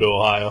than come to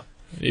Ohio.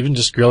 Even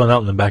just grilling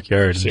out in the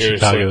backyard in Seriously.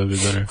 Chicago would be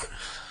better.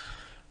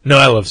 No,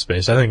 I love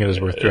space. I think it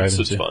is worth driving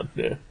It's to. fun,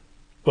 yeah.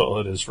 Well,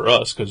 it is for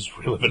us, because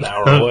we live an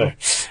hour away.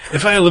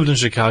 If I lived in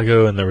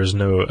Chicago and there was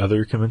no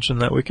other convention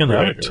that weekend, I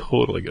Right. would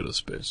totally go to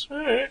space.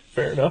 Alright,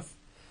 fair enough.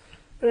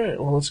 Alright,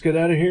 well, let's get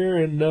out of here,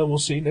 and we'll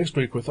see you next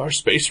week with our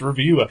space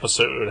review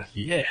episode.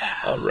 Yeah.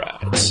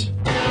 Alright.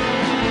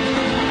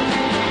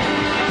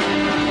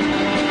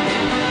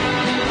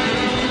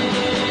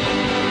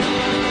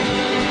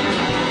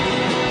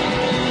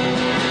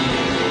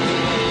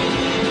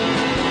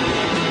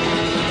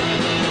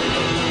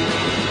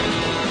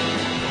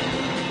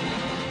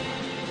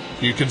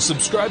 You can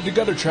subscribe to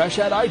Gutter Trash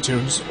at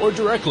iTunes or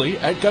directly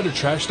at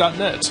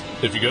guttertrash.net.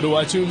 If you go to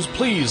iTunes,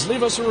 please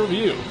leave us a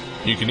review.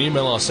 You can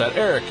email us at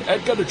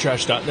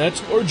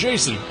eric@guttertrash.net or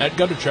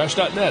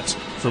jason@guttertrash.net.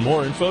 For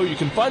more info, you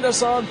can find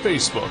us on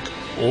Facebook,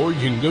 or you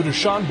can go to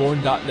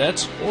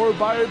seanborn.net or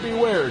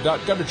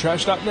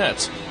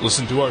buyerbeware.guttertrash.net.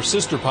 Listen to our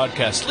sister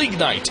podcast, League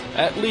Night,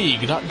 at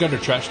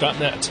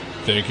league.guttertrash.net.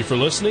 Thank you for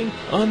listening.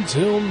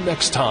 Until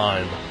next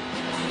time.